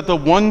believe that the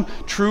one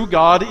true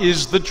God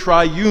is the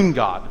triune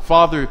God,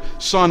 Father,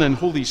 Son, and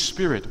Holy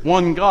Spirit.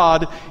 One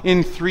God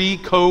in 3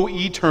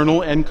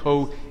 co-eternal and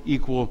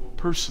co-equal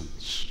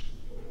persons.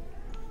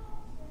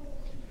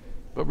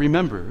 But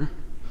remember,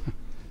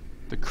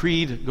 the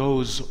creed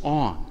goes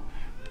on,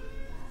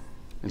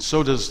 and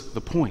so does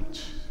the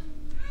point.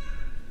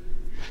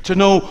 To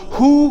know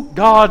who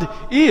God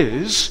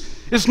is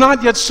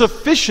not yet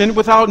sufficient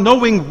without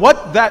knowing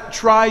what that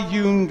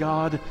triune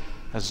God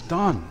has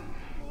done.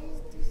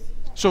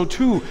 So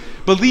too,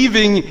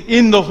 believing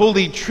in the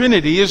Holy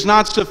Trinity is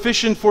not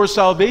sufficient for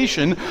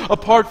salvation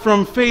apart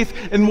from faith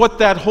in what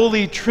that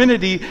Holy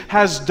Trinity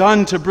has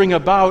done to bring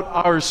about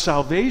our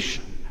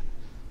salvation.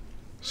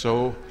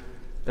 So,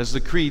 as the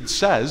Creed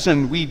says,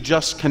 and we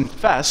just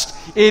confessed,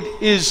 it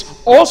is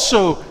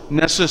also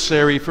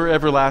necessary for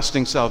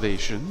everlasting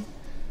salvation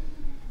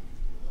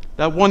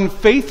that one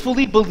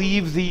faithfully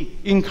believe the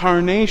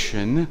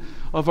incarnation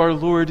of our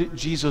Lord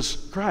Jesus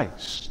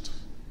Christ.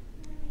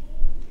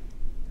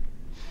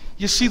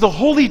 You see, the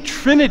Holy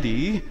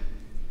Trinity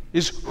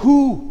is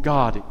who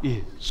God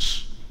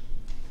is.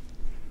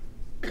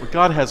 What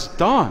God has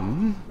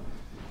done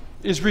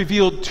is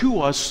revealed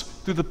to us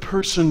through the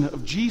person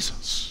of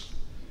Jesus.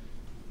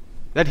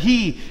 That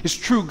he is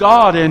true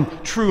God and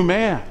true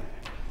man.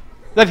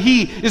 That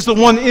he is the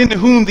one in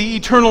whom the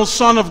eternal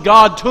Son of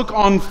God took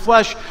on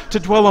flesh to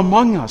dwell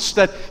among us,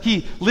 that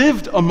he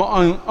lived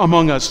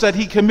among us, that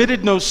he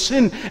committed no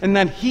sin, and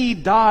that he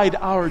died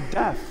our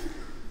death.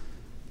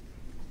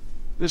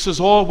 This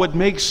is all what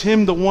makes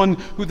him the one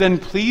who then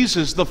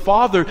pleases the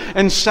Father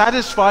and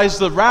satisfies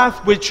the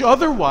wrath which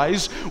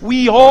otherwise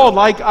we all,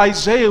 like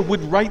Isaiah,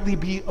 would rightly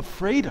be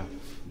afraid of.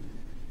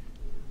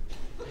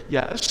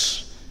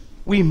 Yes,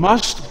 we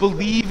must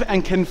believe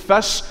and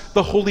confess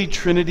the Holy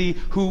Trinity,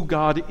 who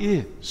God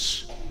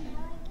is.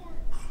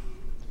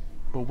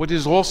 But what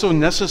is also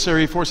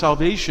necessary for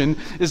salvation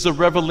is the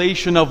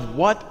revelation of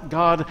what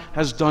God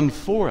has done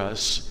for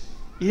us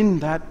in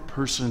that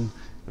person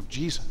of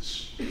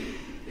Jesus.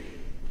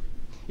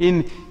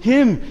 In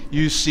him,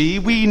 you see,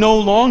 we no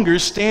longer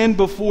stand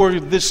before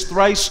this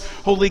thrice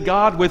holy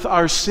God with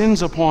our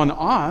sins upon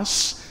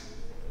us,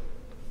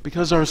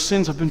 because our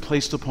sins have been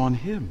placed upon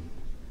him.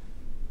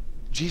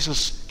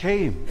 Jesus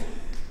came.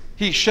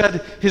 He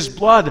shed his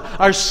blood.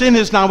 Our sin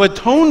is now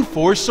atoned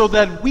for so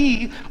that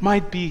we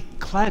might be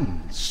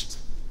cleansed.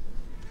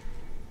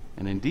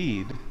 And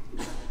indeed,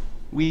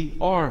 we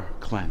are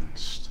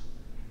cleansed.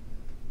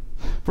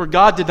 For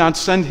God did not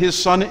send his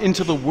Son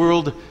into the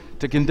world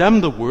to condemn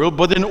the world,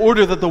 but in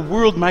order that the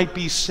world might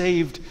be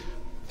saved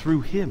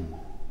through him.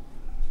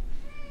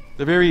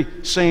 The very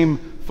same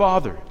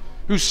Father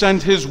who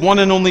sent his one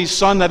and only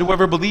Son, that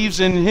whoever believes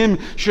in him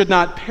should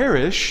not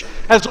perish,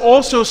 has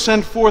also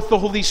sent forth the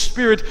Holy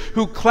Spirit,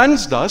 who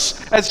cleansed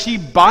us as he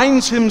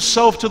binds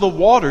himself to the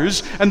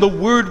waters and the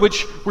word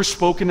which were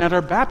spoken at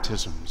our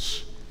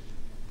baptisms.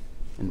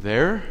 And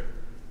there,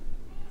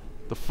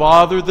 the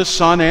Father, the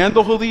Son, and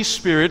the Holy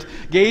Spirit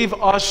gave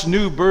us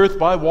new birth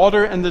by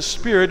water and the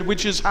Spirit,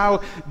 which is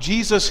how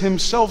Jesus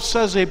himself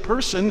says a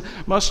person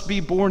must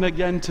be born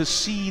again to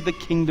see the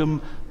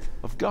kingdom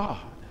of God.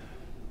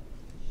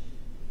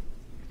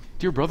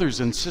 Dear brothers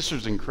and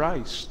sisters in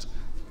Christ,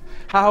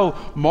 how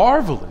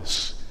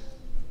marvelous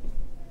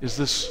is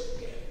this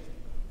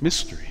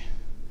mystery,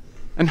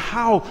 and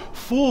how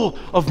full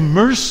of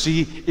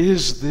mercy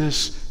is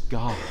this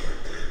God.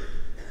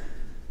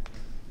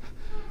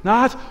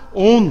 Not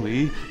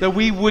only that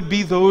we would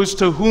be those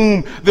to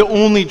whom the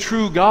only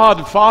true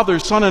God, Father,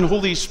 Son, and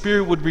Holy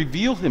Spirit would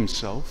reveal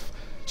himself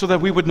so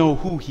that we would know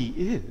who he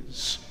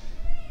is,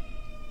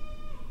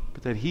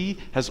 but that he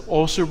has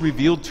also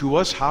revealed to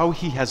us how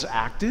he has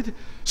acted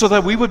so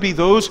that we would be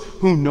those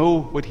who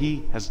know what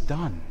he has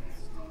done.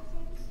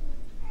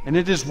 And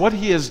it is what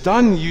he has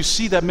done, you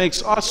see, that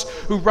makes us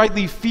who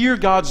rightly fear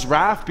God's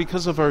wrath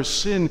because of our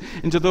sin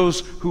into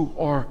those who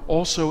are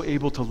also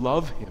able to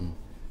love him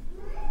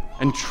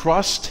and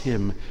trust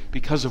him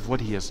because of what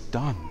he has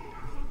done.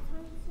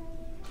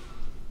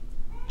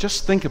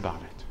 Just think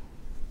about it.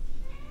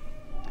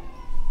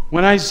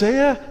 When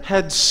Isaiah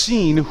had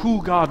seen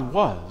who God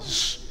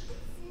was,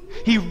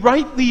 he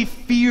rightly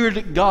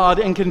feared God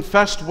and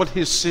confessed what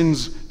his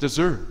sins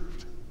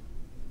deserved.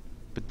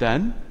 But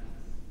then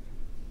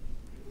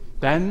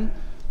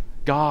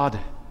God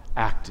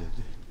acted,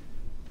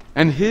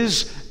 and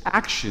his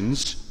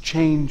actions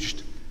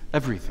changed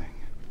everything.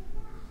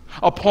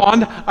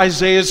 Upon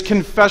Isaiah's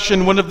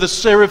confession, one of the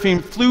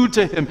seraphim flew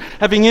to him,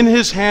 having in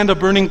his hand a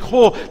burning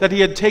coal that he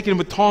had taken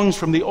with tongs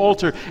from the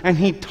altar, and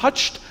he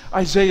touched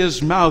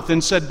Isaiah's mouth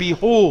and said,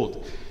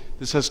 "Behold,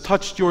 this has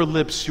touched your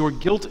lips. Your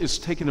guilt is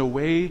taken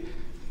away,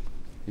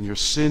 and your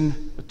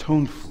sin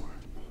atoned for."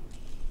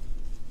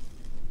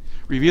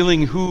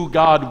 Revealing who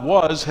God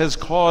was has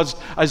caused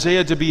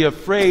Isaiah to be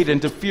afraid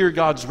and to fear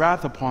God's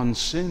wrath upon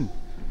sin.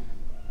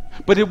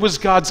 But it was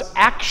God's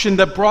action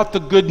that brought the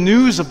good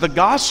news of the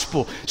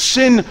gospel.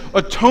 Sin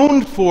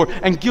atoned for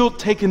and guilt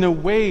taken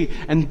away.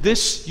 And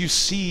this, you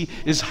see,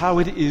 is how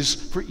it is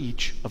for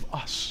each of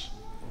us.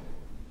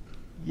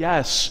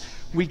 Yes,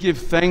 we give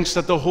thanks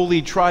that the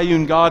Holy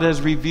Triune God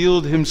has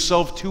revealed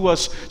himself to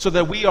us so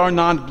that we are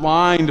not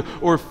blind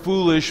or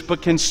foolish,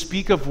 but can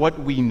speak of what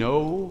we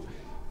know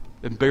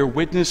and bear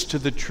witness to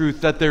the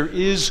truth that there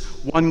is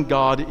one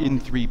God in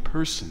three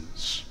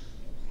persons.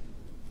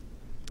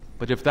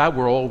 But if that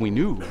were all we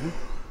knew,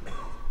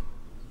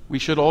 we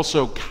should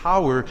also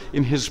cower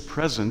in his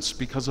presence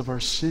because of our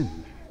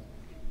sin.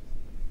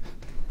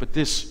 But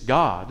this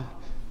God,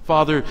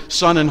 Father,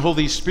 Son, and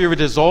Holy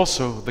Spirit, is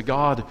also the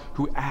God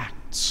who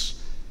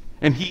acts.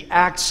 And he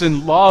acts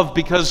in love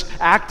because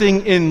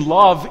acting in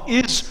love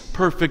is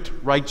perfect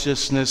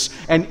righteousness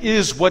and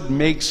is what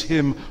makes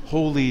him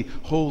holy,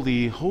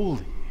 holy,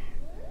 holy.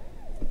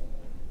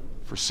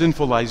 For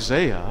sinful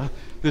Isaiah,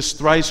 this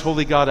thrice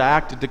holy God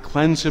acted to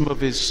cleanse him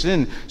of his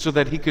sin so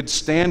that he could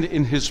stand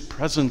in his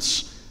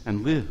presence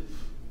and live.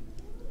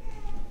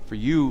 For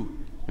you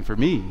and for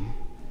me,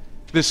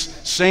 this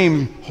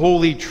same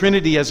Holy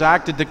Trinity has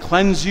acted to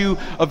cleanse you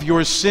of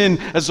your sin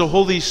as the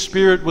Holy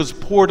Spirit was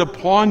poured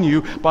upon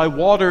you by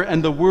water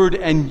and the Word,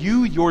 and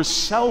you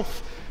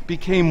yourself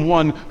became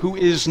one who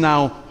is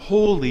now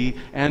holy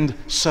and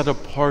set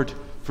apart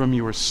from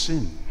your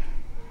sin.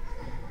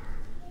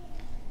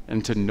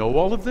 And to know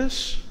all of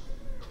this,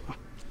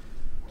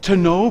 To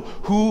know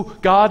who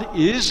God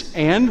is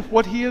and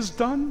what he has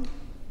done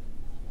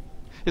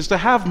is to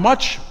have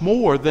much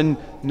more than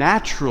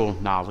natural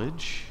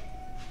knowledge.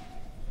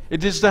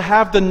 It is to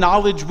have the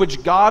knowledge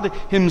which God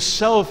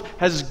himself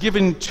has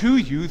given to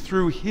you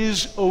through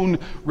his own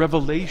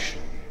revelation.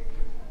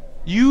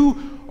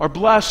 You are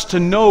blessed to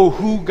know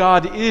who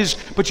God is,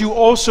 but you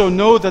also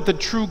know that the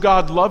true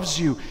God loves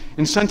you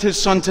and sent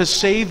his Son to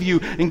save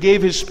you and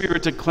gave his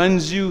Spirit to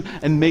cleanse you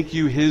and make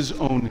you his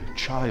own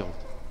child.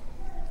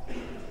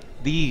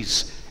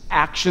 These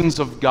actions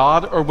of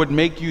God are what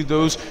make you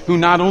those who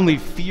not only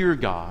fear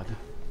God,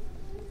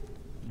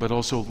 but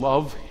also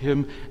love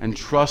him and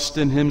trust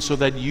in him so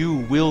that you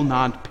will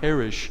not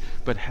perish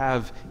but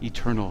have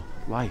eternal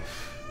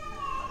life.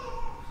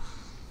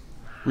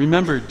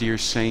 Remember, dear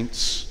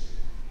saints,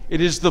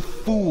 it is the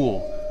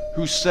fool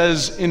who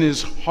says in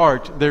his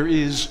heart, "There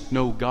is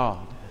no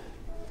God."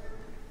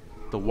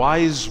 The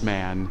wise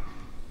man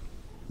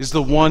is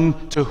the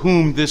one to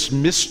whom this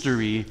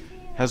mystery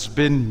has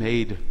been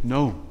made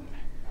known.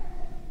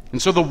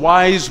 And so the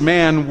wise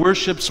man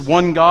worships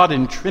one God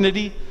in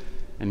Trinity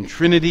and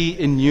Trinity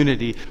in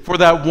unity. For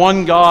that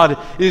one God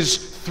is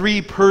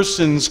three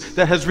persons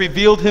that has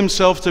revealed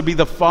himself to be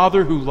the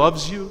Father who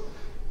loves you,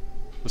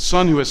 the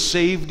Son who has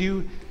saved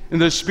you,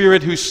 and the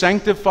Spirit who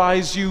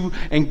sanctifies you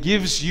and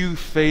gives you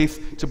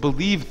faith to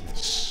believe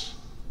this,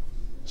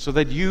 so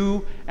that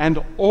you and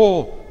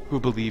all who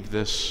believe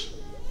this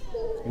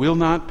will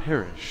not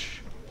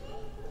perish,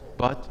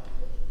 but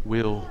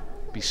will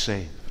be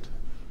saved.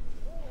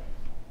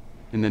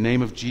 In the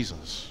name of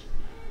Jesus,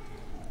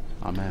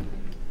 amen.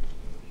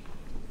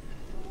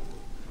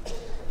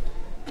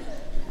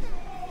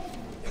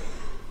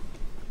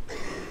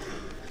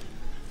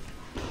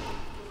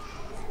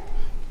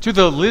 To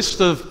the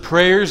list of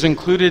prayers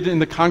included in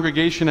the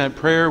congregation at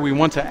prayer, we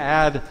want to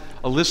add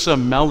Alyssa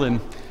Mellon.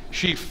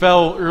 She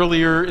fell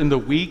earlier in the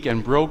week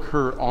and broke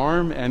her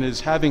arm and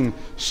is having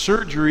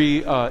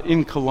surgery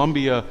in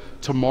Columbia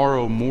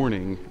tomorrow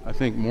morning. I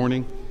think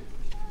morning.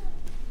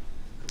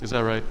 Is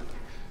that right?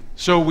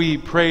 So we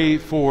pray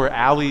for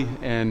Allie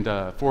and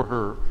for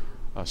her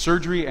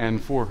surgery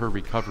and for her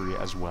recovery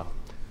as well.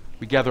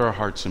 We gather our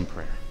hearts in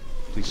prayer.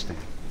 Please stand.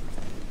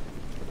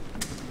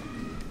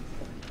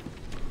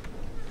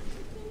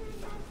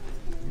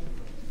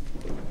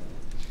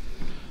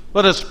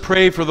 Let us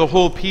pray for the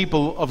whole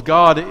people of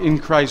God in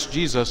Christ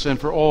Jesus and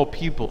for all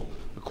people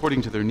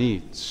according to their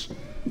needs.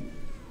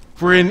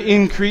 For an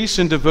increase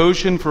in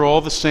devotion for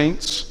all the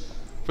saints,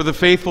 for the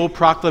faithful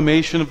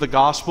proclamation of the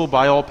gospel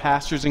by all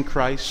pastors in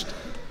Christ,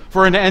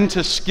 for an end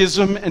to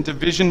schism and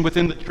division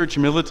within the church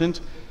militant,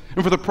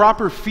 and for the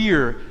proper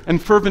fear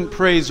and fervent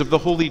praise of the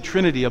Holy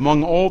Trinity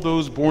among all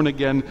those born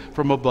again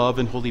from above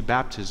in holy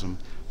baptism.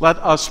 Let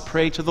us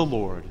pray to the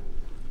Lord.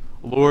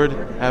 Lord,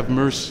 have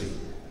mercy.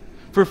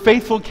 For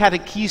faithful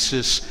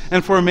catechesis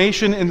and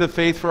formation in the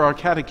faith for our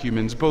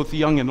catechumens, both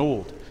young and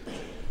old.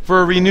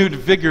 For a renewed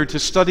vigor to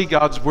study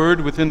God's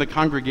word within the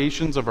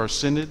congregations of our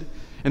synod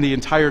and the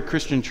entire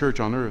Christian church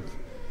on earth.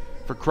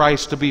 For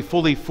Christ to be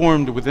fully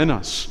formed within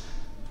us.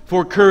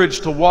 For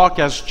courage to walk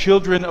as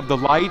children of the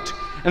light,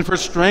 and for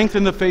strength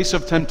in the face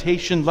of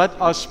temptation, let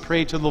us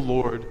pray to the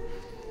Lord.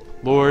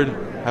 Lord,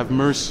 have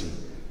mercy.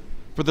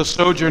 For the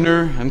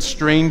sojourner and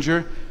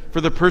stranger, for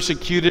the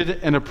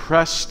persecuted and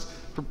oppressed,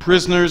 for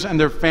prisoners and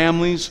their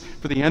families,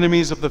 for the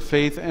enemies of the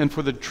faith, and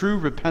for the true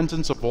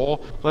repentance of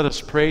all, let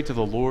us pray to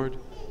the Lord.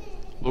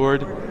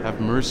 Lord,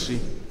 have mercy.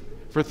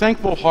 For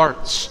thankful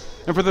hearts,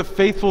 and for the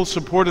faithful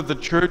support of the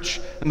church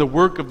and the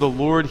work of the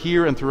Lord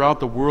here and throughout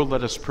the world,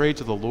 let us pray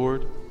to the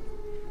Lord.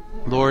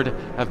 Lord,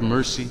 have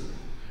mercy.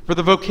 For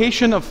the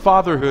vocation of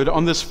fatherhood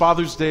on this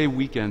Father's Day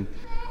weekend,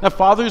 that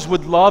fathers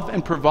would love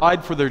and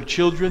provide for their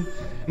children,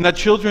 and that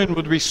children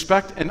would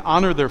respect and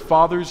honor their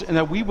fathers, and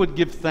that we would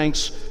give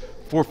thanks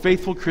for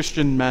faithful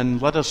Christian men,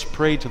 let us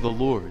pray to the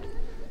Lord.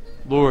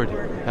 Lord,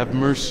 have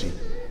mercy.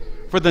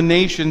 For the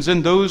nations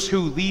and those who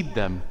lead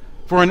them,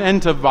 for an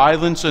end to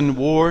violence and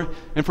war,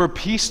 and for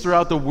peace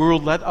throughout the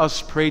world, let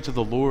us pray to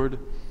the Lord.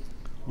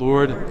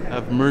 Lord,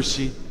 have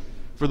mercy.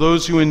 For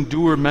those who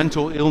endure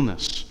mental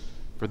illness,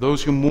 for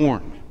those who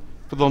mourn,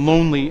 for the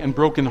lonely and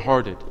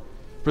brokenhearted,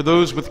 for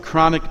those with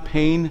chronic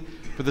pain,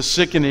 for the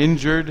sick and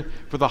injured,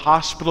 for the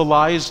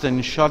hospitalized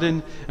and shut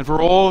in, and for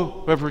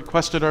all who have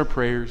requested our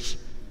prayers,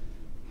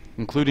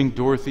 including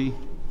Dorothy,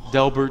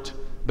 Delbert,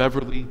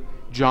 Beverly,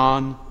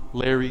 John,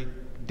 Larry,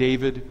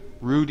 David,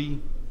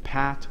 Rudy,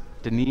 Pat,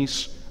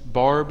 Denise,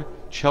 Barb,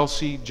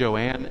 Chelsea,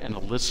 Joanne, and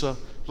Alyssa,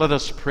 let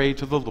us pray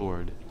to the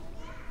Lord.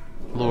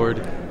 Lord,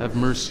 have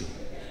mercy.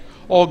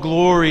 All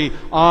glory,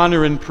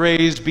 honor, and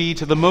praise be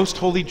to the most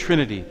holy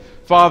Trinity,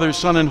 Father,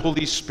 Son, and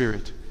Holy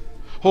Spirit.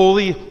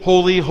 Holy,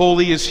 holy,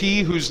 holy is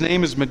he whose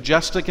name is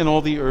majestic in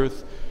all the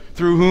earth,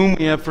 through whom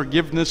we have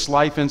forgiveness,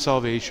 life, and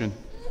salvation.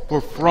 For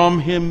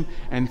from him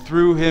and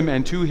through him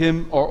and to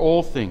him are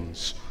all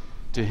things.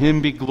 To him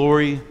be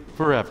glory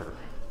forever.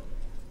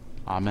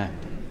 Amen.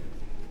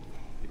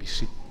 Be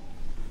seated.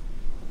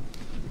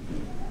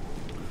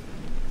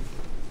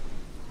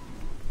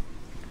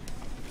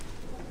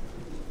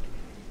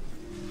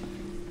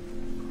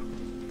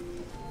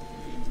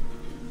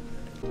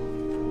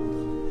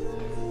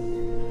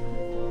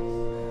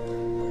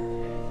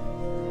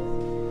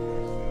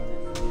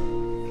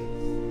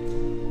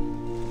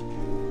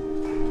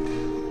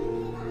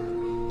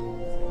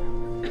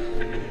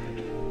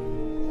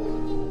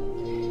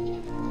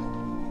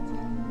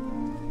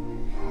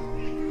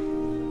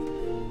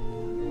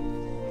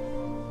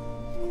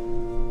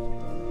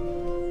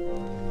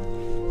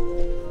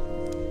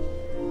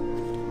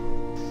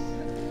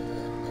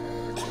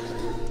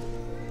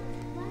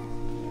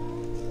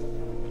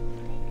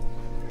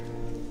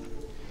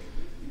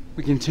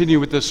 We continue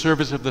with the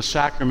service of the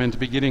sacrament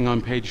beginning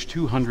on page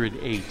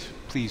 208.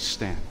 Please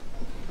stand.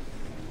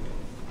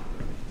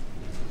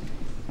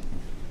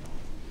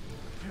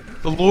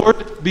 The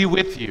Lord be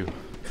with you.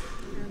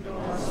 And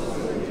also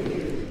with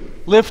you.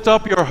 Lift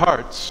up your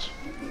hearts.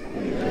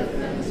 We lift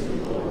them to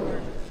the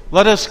Lord.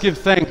 Let us give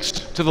thanks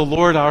to the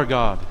Lord our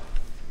God.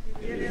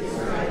 It is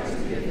right to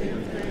give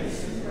him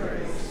thanks and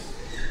praise.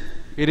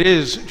 It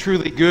is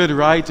truly good,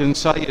 right, and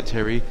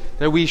salutary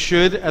that we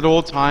should, at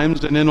all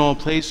times and in all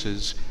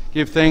places,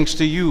 give thanks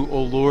to you,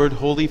 O Lord,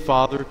 Holy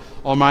Father,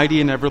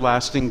 Almighty and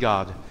everlasting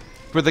God,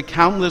 for the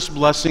countless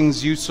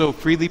blessings you so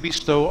freely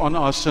bestow on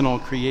us and all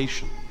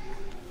creation.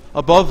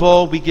 Above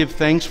all, we give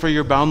thanks for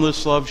your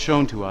boundless love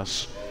shown to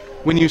us,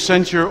 when you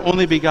sent your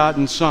only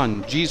begotten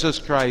Son, Jesus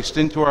Christ,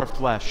 into our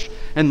flesh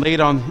and laid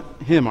on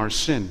him our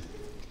sin,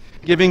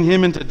 giving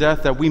him into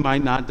death that we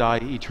might not die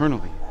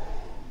eternally.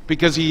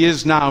 Because he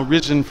is now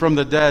risen from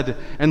the dead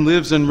and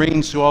lives and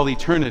reigns to all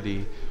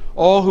eternity,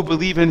 all who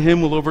believe in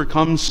him will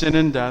overcome sin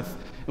and death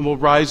and will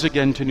rise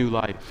again to new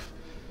life.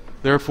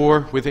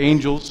 Therefore, with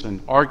angels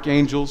and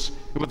archangels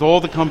and with all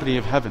the company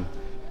of heaven,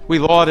 we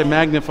laud and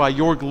magnify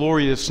your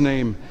glorious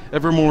name,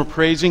 evermore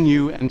praising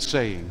you and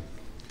saying,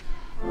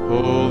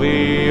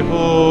 Holy,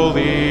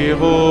 holy,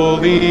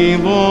 holy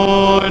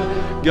Lord,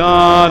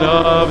 God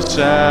of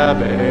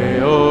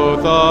Sabaoth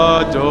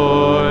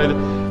adored,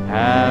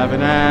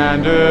 heaven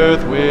and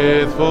earth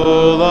with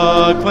full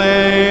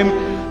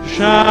acclaim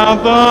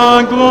shout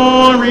the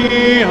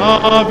glory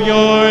of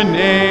your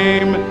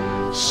name.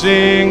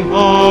 Sing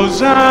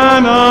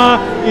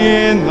Hosanna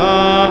in the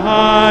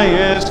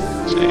highest,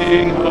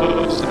 sing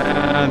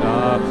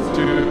Hosanna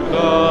to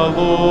the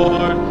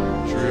Lord.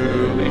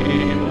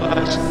 Truly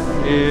blessed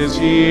is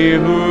he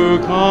who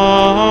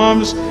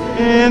comes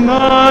in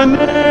the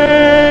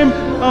name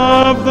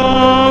of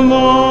the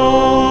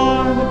Lord.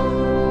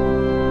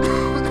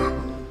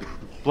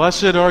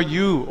 Blessed are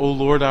you, O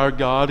Lord our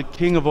God,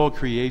 King of all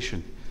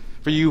creation,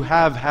 for you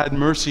have had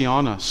mercy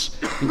on us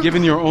and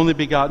given your only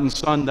begotten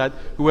Son, that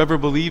whoever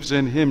believes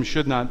in him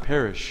should not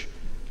perish,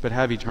 but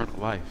have eternal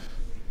life.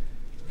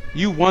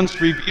 You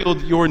once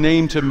revealed your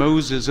name to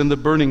Moses in the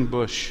burning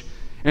bush,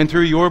 and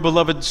through your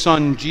beloved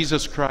Son,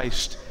 Jesus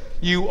Christ,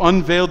 you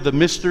unveiled the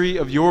mystery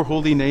of your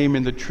holy name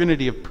in the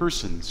Trinity of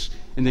persons,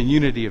 in the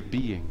unity of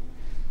being.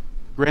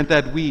 Grant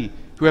that we,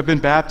 who have been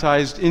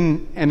baptized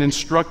in and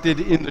instructed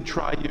in the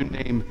triune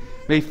name,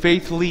 may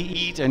faithfully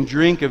eat and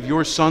drink of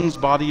your Son's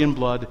body and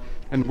blood,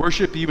 and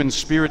worship you in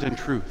spirit and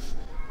truth.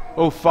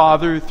 O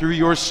Father, through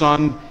your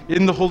Son,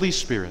 in the Holy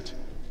Spirit,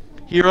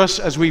 hear us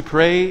as we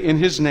pray in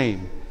his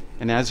name,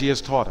 and as he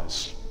has taught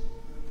us.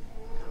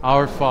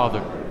 Our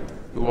Father,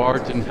 who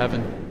art in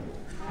heaven,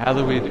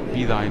 hallowed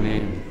be thy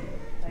name.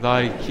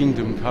 Thy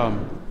kingdom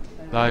come,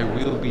 thy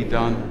will be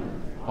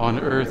done, on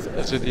earth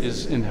as it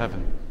is in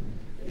heaven.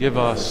 Give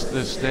us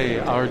this day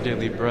our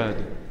daily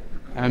bread,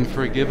 and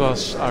forgive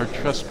us our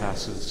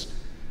trespasses,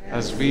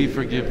 as we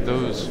forgive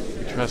those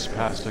who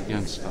trespass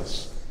against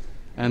us.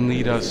 And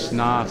lead us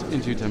not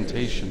into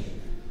temptation,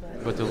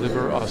 but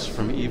deliver us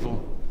from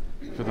evil.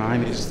 For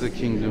thine is the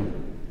kingdom,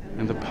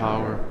 and the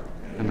power,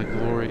 and the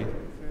glory,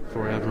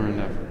 forever and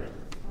ever.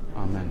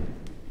 Amen.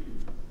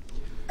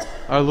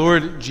 Our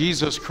Lord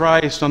Jesus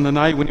Christ, on the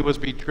night when he was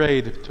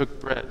betrayed, took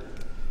bread.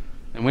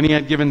 And when he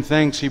had given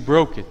thanks, he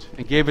broke it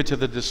and gave it to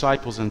the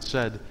disciples and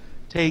said,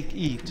 Take,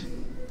 eat.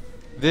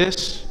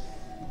 This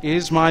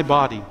is my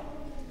body,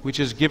 which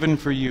is given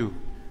for you.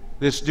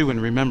 This do in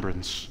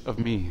remembrance of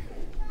me.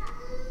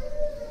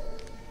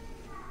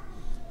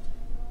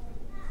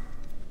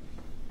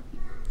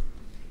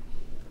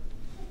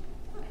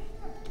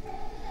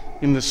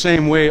 In the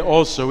same way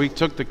also he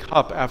took the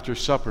cup after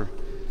supper.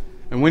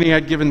 And when he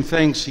had given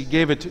thanks, he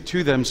gave it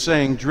to them,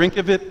 saying, Drink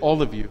of it,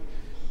 all of you.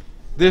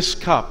 This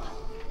cup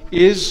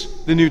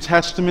is the New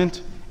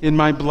Testament in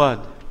my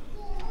blood,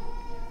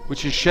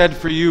 which is shed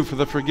for you for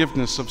the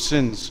forgiveness of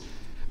sins.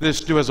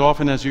 This do as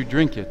often as you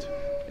drink it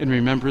in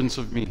remembrance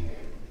of me.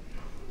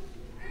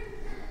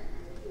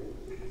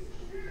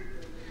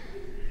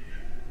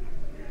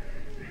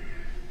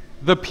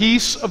 The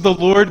peace of the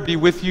Lord be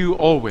with you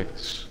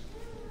always.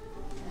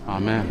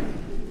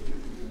 Amen.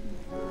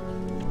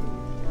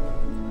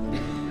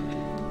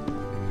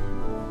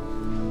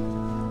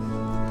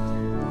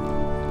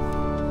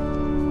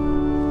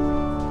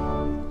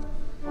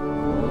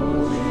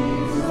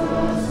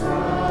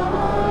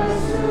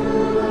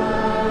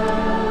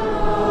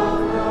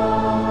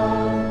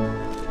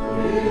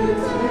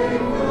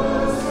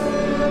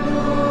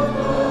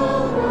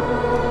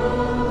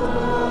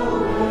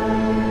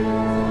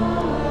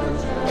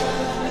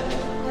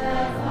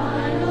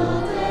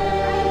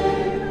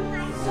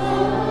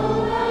 So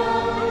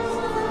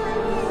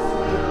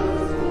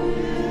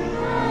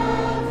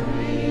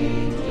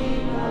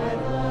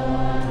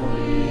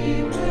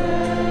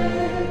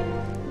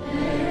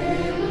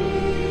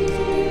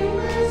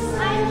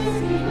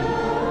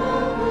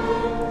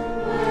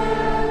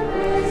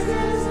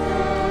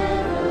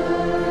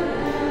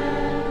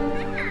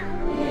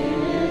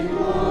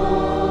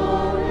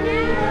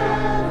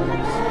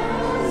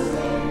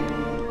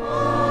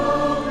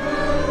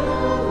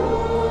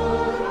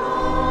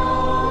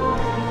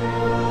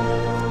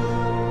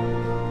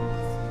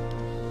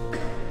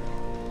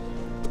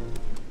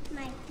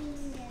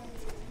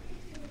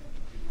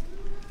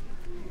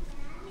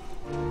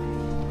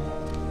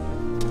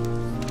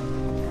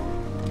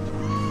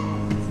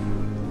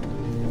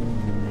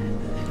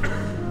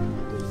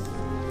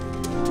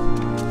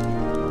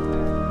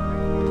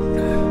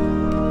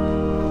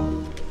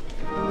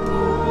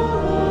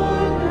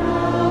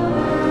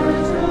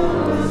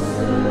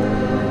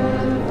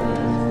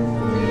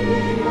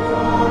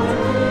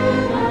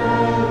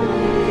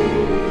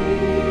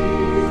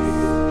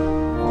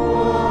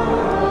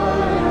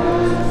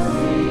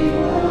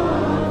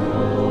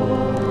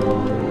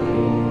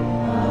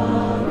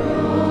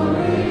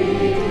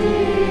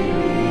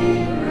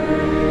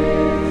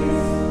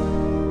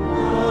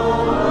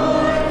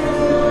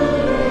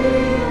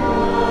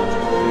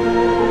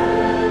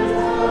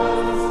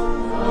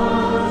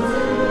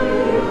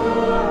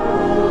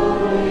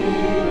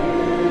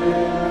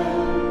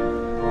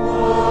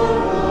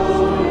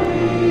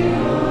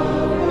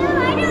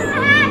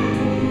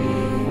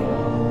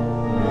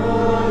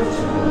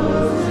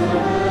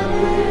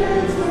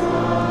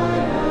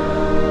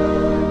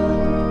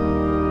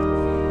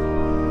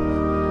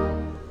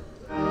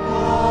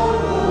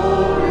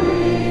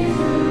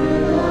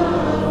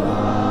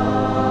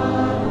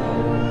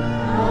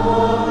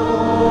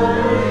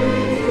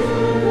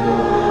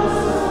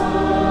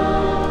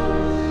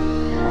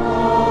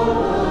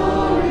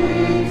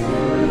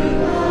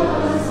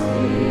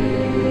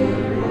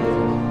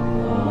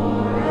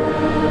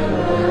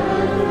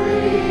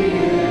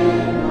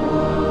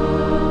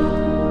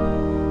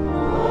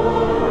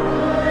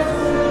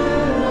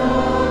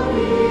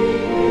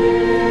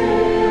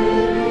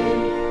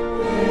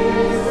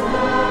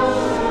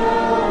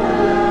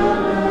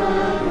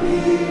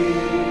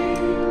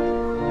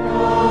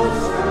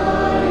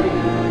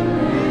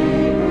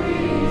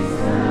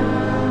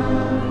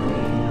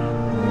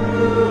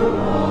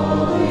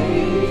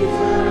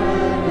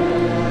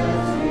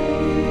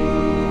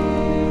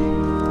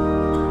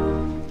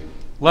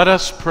Let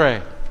us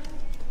pray.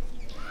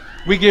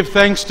 We give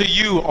thanks to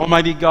you,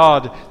 Almighty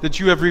God, that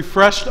you have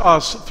refreshed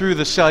us through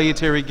the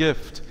salutary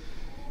gift.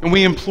 And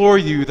we implore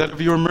you that of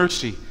your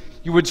mercy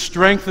you would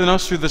strengthen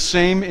us through the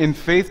same in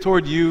faith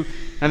toward you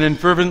and in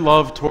fervent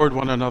love toward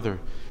one another.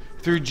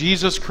 Through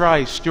Jesus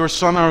Christ, your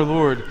Son, our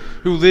Lord,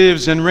 who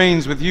lives and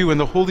reigns with you in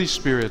the Holy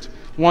Spirit,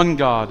 one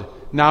God,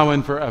 now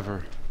and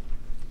forever.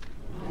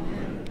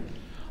 Amen.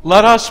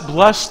 Let us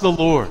bless the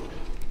Lord.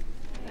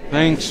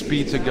 Thanks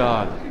be to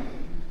God.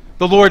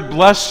 The Lord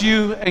bless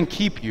you and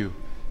keep you.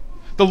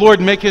 The Lord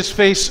make his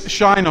face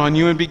shine on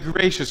you and be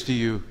gracious to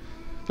you.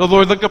 The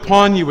Lord look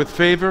upon you with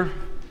favor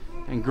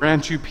and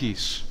grant you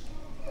peace.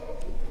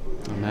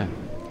 Amen.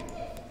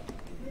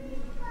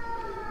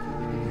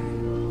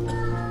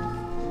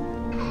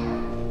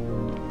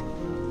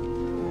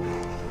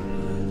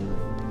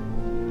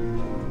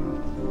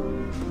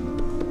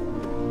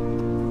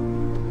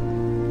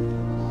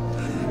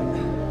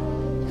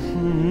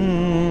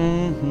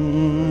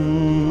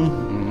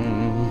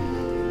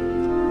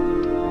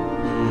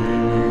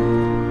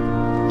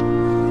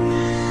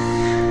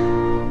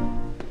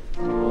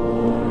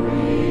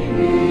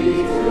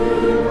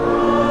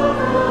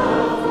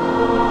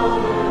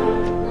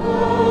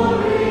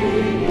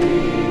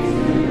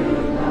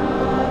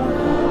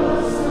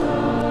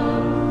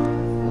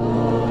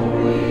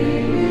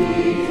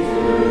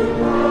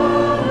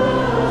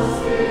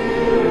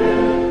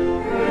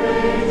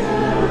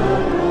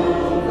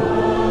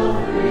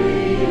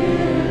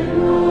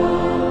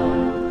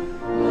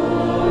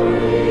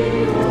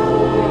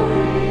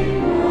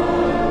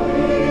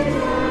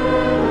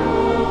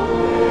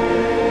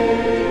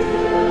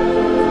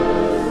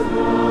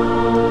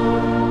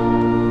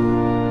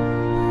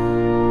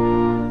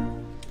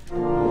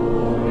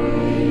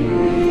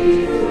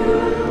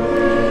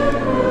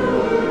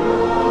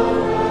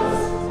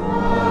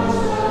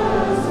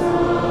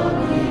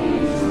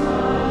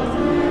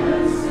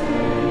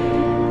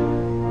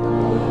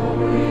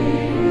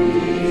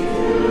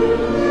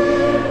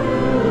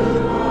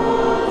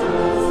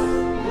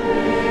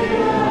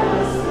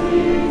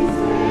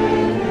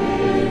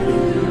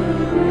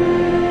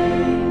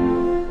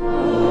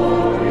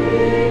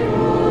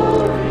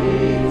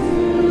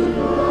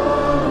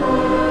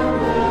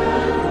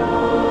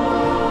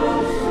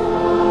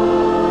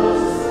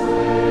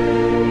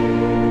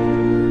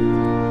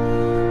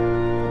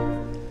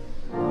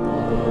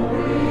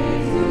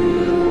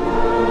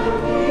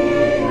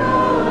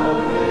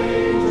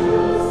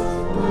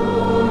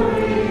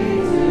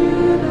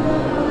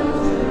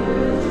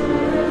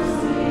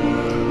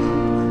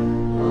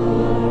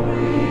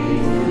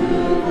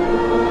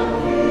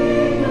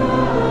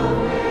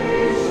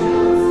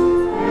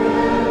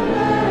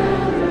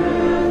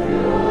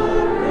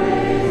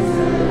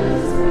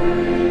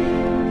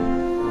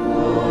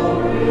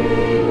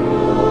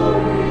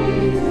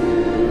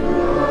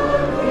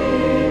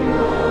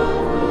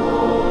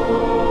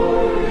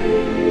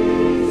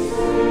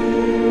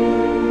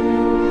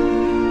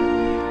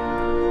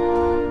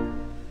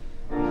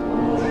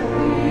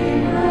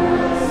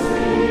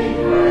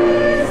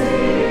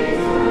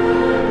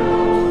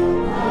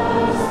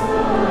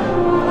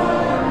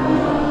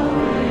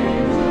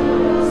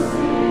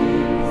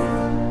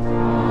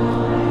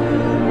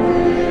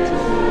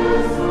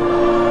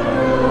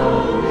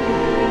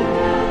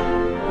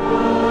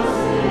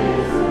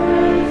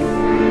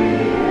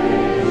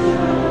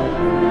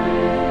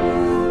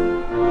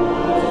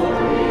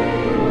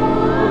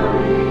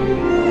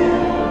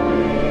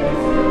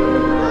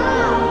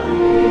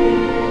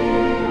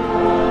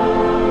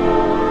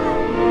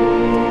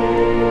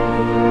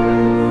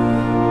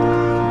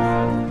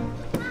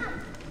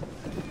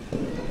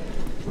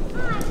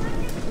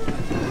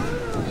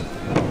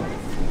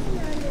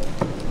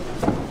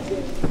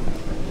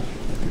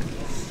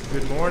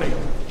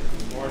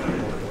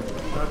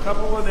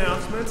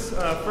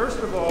 First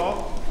of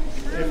all,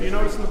 if you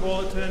notice in the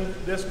bulletin,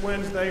 this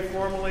Wednesday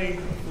formally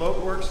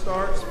float work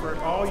starts for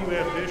all you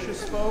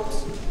ambitious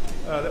folks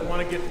that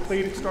want to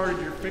get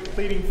started your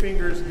pleating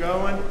fingers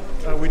going.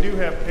 We do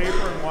have paper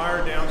and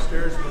wire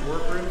downstairs in the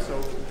workroom,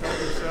 so help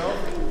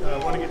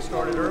yourself. Want to get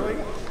started early.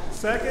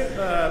 Second,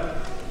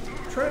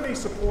 Trinity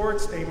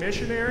supports a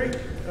missionary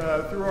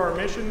through our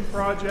mission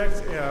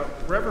projects.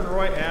 Reverend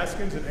Roy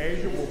Askins in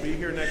Asia will be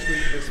here next week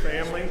with his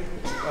family.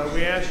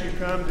 We ask you to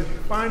come to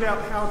find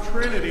out how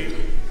Trinity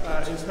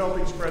is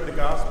helping spread the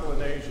gospel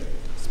in Asia.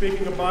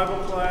 Speaking of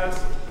Bible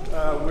class,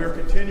 we're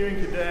continuing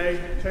today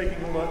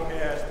taking a look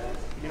at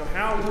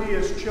how we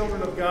as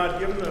children of God,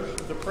 given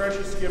the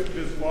precious gift of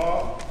His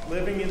law,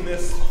 living in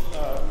this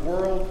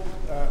world,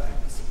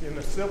 in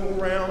the civil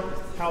realm,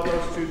 how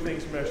those two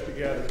things mesh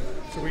together.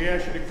 So we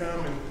ask you to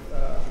come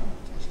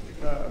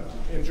and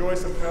enjoy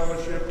some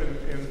fellowship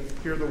and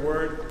hear the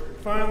Word.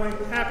 Finally,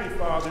 happy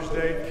Father's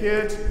Day.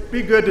 Kids,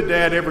 be good to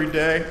Dad every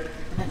day,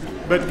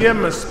 but give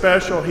him a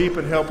special heap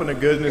and helping of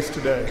goodness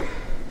today.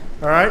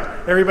 All right?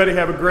 Everybody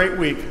have a great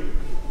week.